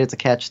very excited to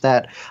catch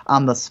that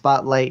on the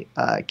Spotlight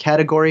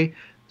category.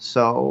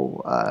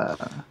 So,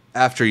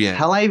 After Yang.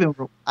 Hell, I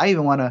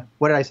even want to.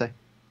 What did I say?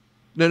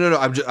 No.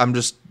 I'm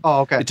just.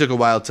 Oh, okay. It took a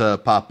while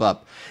to pop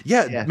up.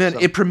 Yeah, man. So.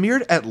 It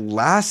premiered at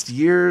last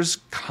year's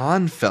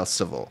Cannes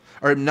Festival,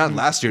 or not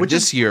last year,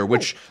 this year.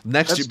 Which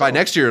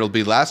next year it'll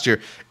be last year.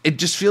 It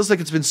just feels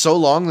like it's been so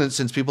long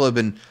since people have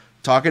been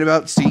talking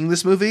about seeing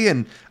this movie,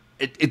 and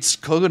it's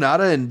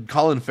Kogonada and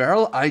Colin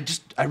Farrell. I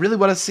really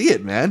want to see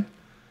it, man.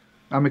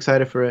 I'm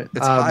excited for it.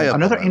 It's high up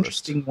another on my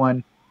interesting list.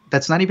 One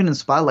that's not even in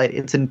Spotlight.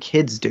 It's in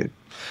kids, dude.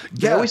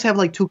 They always have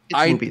like 2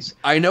 kids movies.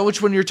 I know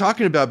which one you're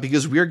talking about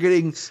because we're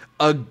getting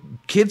a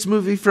kids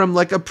movie from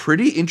like a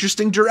pretty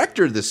interesting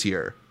director this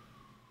year.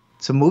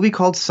 It's a movie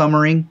called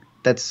Summering.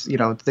 That's,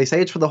 they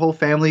say it's for the whole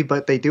family,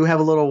 but they do have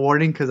a little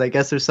warning because I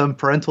guess there's some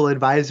parental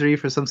advisory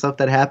for some stuff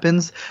that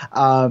happens.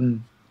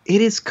 It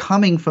is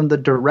coming from the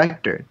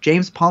director,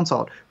 James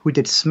Ponsoldt, who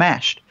did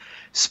Smashed,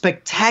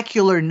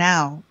 Spectacular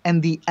Now,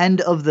 and The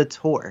End of the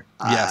Tour.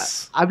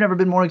 Yes. I've never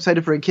been more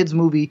excited for a kids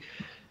movie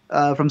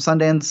from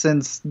Sundance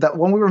since that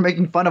one we were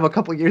making fun of a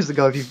couple years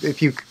ago,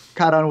 if you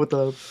caught on with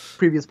the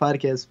previous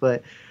podcast.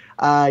 But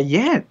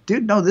yeah,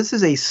 dude, no, this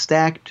is a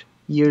stacked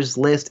year's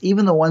list.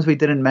 Even the ones we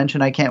didn't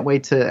mention, I can't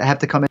wait to have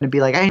to come in and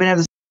be like, I even have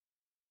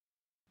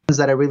this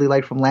that I really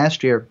liked from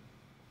last year.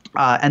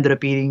 Ended up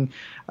beating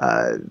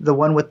the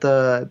one with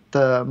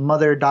the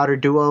mother-daughter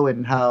duo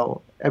and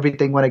how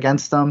everything went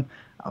against them.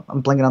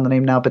 I'm blanking on the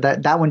name now, but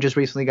that one just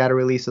recently got a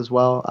release as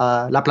well.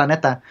 La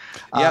Planeta.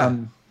 Yeah.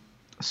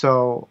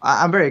 So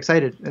I'm very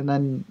excited. And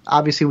then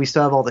obviously we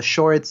still have all the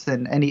shorts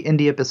and any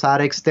indie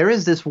episodics. There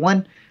is this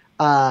one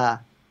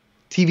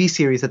TV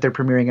series that they're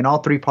premiering in all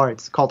 3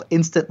 parts called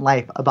Instant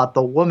Life about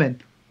the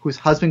woman whose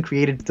husband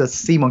created the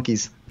sea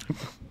monkeys.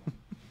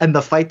 And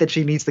the fight that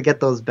she needs to get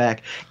those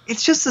back.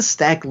 It's just a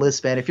stacked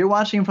list, man. If you're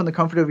watching from the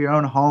comfort of your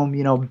own home,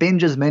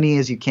 binge as many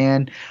as you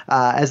can.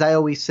 As I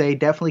always say,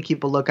 definitely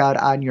keep a lookout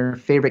on your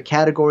favorite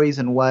categories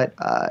and what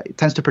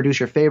tends to produce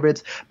your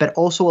favorites, but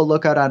also a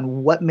lookout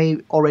on what may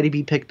already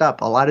be picked up.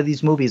 A lot of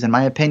these movies, in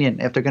my opinion,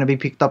 if they're going to be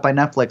picked up by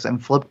Netflix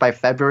and flipped by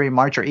February,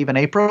 March, or even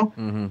April,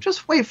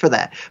 just wait for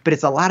that. But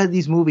it's a lot of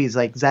these movies,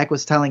 like Zach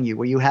was telling you,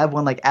 where you have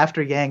one like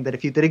After Yang that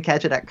if you didn't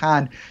catch it at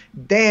Cannes,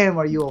 damn,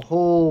 are you a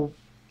whole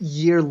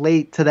year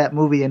late to that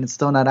movie and it's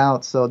still not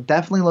out. So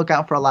definitely look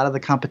out for a lot of the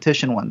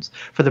competition ones.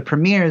 For the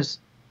premieres,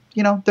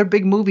 they're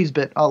big movies,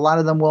 but a lot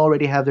of them will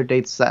already have their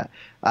dates set.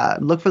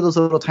 Look for those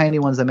little tiny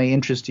ones that may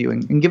interest you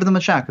and give them a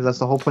shot because that's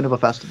the whole point of a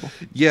festival.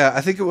 Yeah,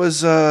 I think it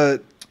was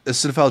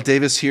Cinephile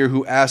Davis here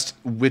who asked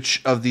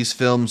which of these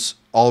films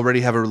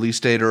already have a release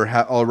date or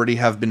already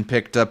have been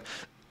picked up.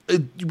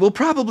 We'll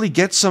probably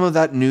get some of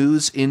that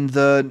news in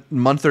the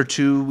month or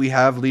 2 we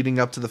have leading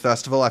up to the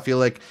festival. I feel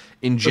like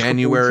in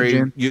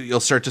January you'll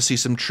start to see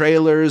some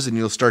trailers and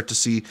you'll start to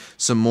see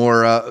some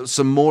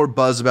more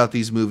buzz about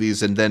these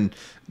movies. And then,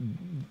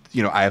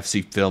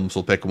 IFC Films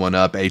will pick one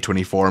up.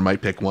 A24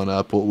 might pick one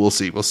up. We'll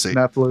see.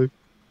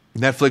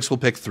 Netflix will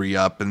pick 3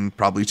 up and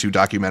probably 2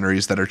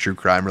 documentaries that are true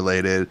crime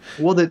related.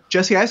 Well, the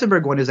Jesse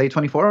Eisenberg one is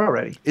A24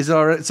 already. Is it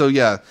already? So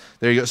yeah,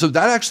 there you go. So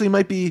that actually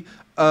might be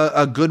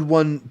a good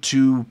one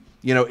to,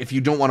 if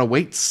you don't want to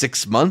wait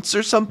 6 months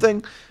or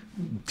something,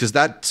 because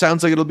that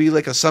sounds like it'll be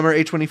like a summer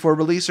A24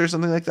 release or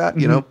something like that.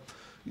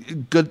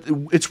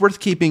 Good. It's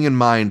worth keeping in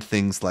mind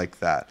things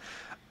like that.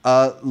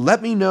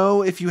 Let me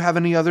know if you have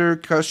any other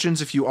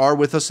questions. If you are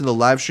with us in the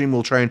live stream,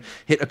 we'll try and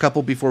hit a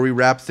couple before we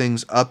wrap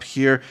things up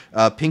here.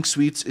 Pink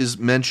Sweets is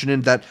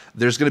mentioning that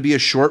there's going to be a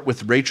short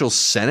with Rachel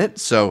Sennett,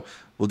 so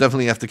we'll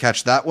definitely have to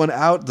catch that one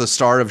out. The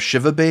star of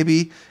Shiva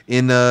Baby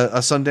in a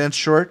Sundance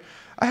short.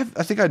 I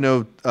think I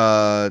know.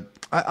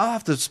 I'll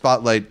have to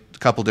spotlight a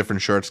couple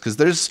different shorts because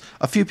there's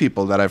a few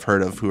people that I've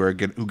heard of who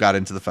got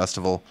into the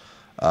festival.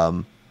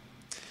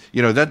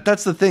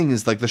 That's the thing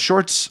is like the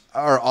shorts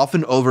are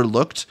often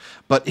overlooked,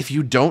 but if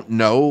you don't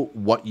know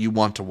what you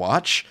want to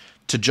watch,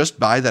 to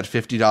just buy that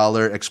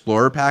 $50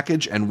 Explorer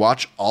package and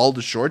watch all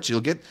the shorts,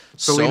 you'll get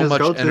so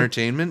much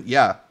entertainment.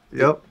 Yeah.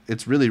 Yep.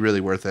 It's really, really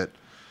worth it.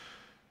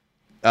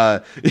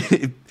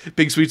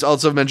 Big Sweets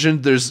also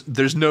mentioned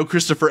there's no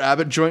Christopher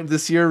Abbott joint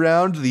this year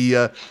around.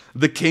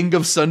 The king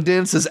of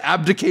Sundance has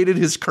abdicated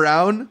his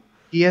crown.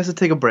 He has to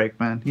take a break,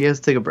 man. He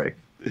has to take a break.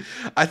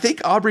 I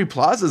think Aubrey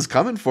Plaza's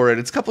coming for it.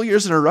 It's a couple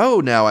years in a row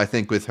now, I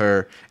think, with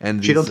her.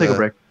 And She don't take a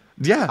break.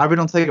 Yeah. Aubrey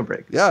don't take a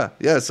break. Yeah.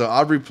 So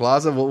Aubrey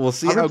Plaza, we'll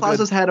see Aubrey how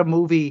Plaza's good. had a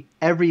movie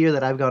every year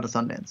that I've gone to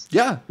Sundance.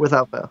 Yeah.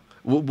 Without fail.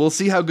 We'll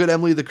see how good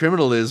Emily the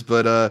Criminal is,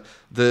 but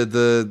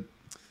the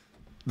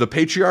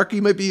patriarchy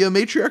might be a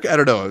matriarch. I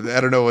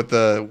don't know what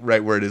the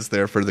right word is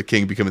there for the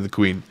king becoming the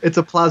queen. It's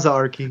a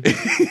plaza-archy.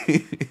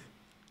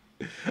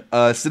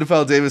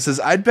 Cinephile Davis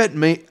says, I'd bet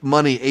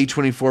money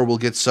A24 will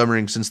get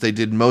Summering since they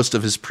did most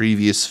of his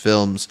previous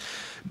films.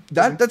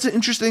 That's an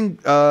interesting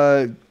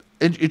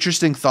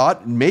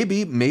thought.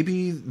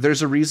 Maybe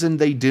there's a reason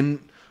they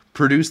didn't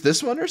produce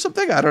this one or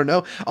something. I don't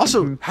know.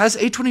 Also, has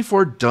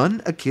A24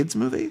 done a kids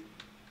movie?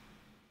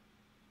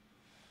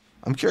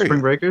 I'm curious. Spring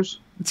Breakers?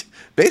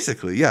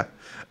 Basically, yeah.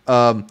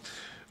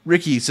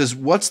 Ricky says,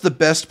 what's the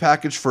best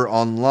package for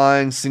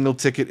online single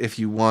ticket if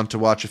you want to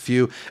watch a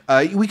few?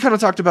 We kind of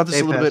talked about this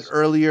a little bit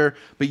earlier,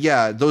 but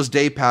yeah, those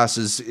day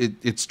passes,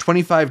 it's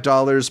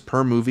 $25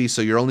 per movie,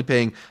 so you're only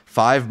paying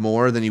 $5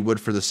 more than you would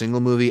for the single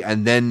movie,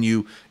 and then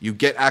you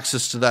get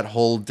access to that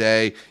whole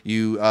day.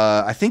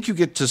 I think you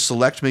get to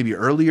select maybe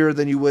earlier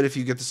than you would if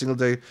you get the single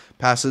day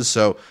passes,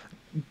 so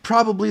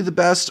probably the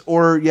best.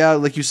 Or yeah,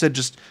 like you said,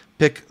 just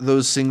pick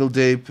those single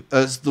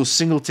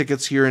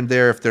tickets here and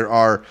there if there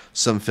are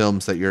some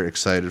films that you're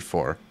excited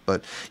for.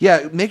 But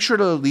yeah, make sure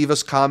to leave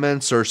us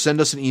comments or send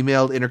us an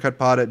email,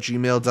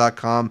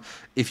 intercutpod@gmail.com.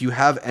 If you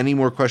have any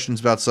more questions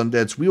about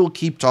Sundance, we will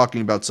keep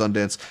talking about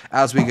Sundance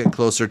as we get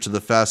closer to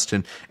the fest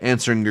and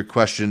answering your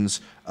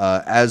questions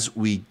as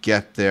we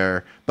get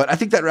there. But I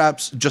think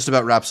that just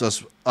about wraps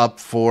us up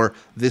for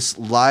this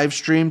live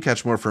stream.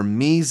 Catch more from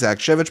me, Zach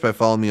Shevich, by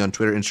following me on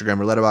Twitter, Instagram,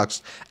 or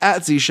Letterboxd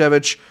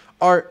 @ZShevich.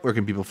 Art, where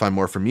can people find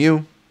more from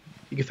you?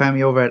 You can find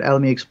me over at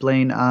Elmy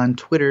Explain on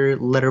Twitter,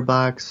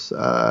 Letterboxd,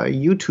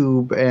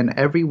 YouTube, and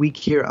every week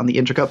here on the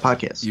Intercut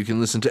Podcast. You can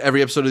listen to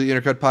every episode of the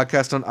Intercut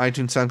Podcast on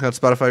iTunes, SoundCloud,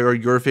 Spotify, or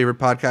your favorite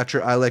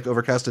podcatcher. I like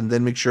Overcast, and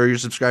then make sure you're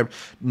subscribed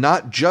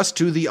not just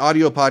to the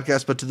audio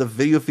podcast, but to the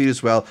video feed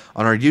as well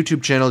on our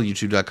YouTube channel,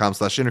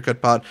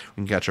 youtube.com/intercutpod. We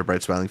can catch our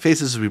bright smiling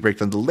faces as we break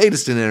down the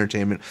latest in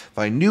entertainment.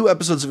 Find new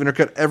episodes of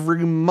Intercut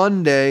every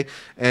Monday,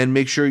 and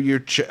make sure you're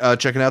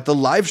checking out the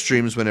live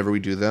streams whenever we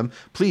do them.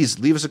 Please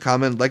leave us a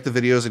comment, like the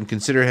videos, and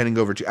consider heading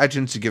over to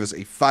iTunes to give us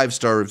a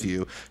 5-star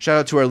review. Shout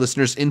out to our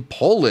listeners in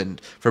Poland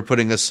for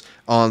putting us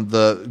on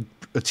the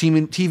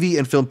TV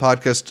and film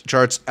podcast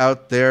charts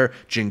out there.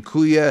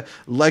 Dziękuję.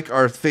 Like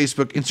our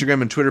Facebook,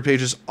 Instagram, and Twitter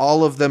pages.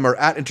 All of them are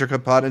at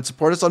IntercutPod, and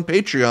support us on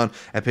Patreon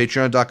at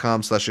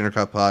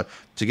patreon.com/IntercutPod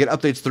to get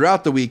updates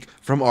throughout the week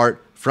from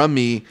Art, from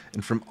me,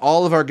 and from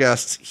all of our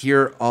guests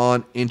here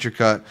on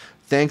Intercut.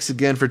 Thanks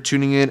again for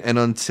tuning in, and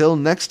until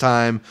next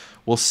time,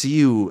 we'll see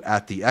you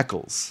at the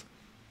Eccles.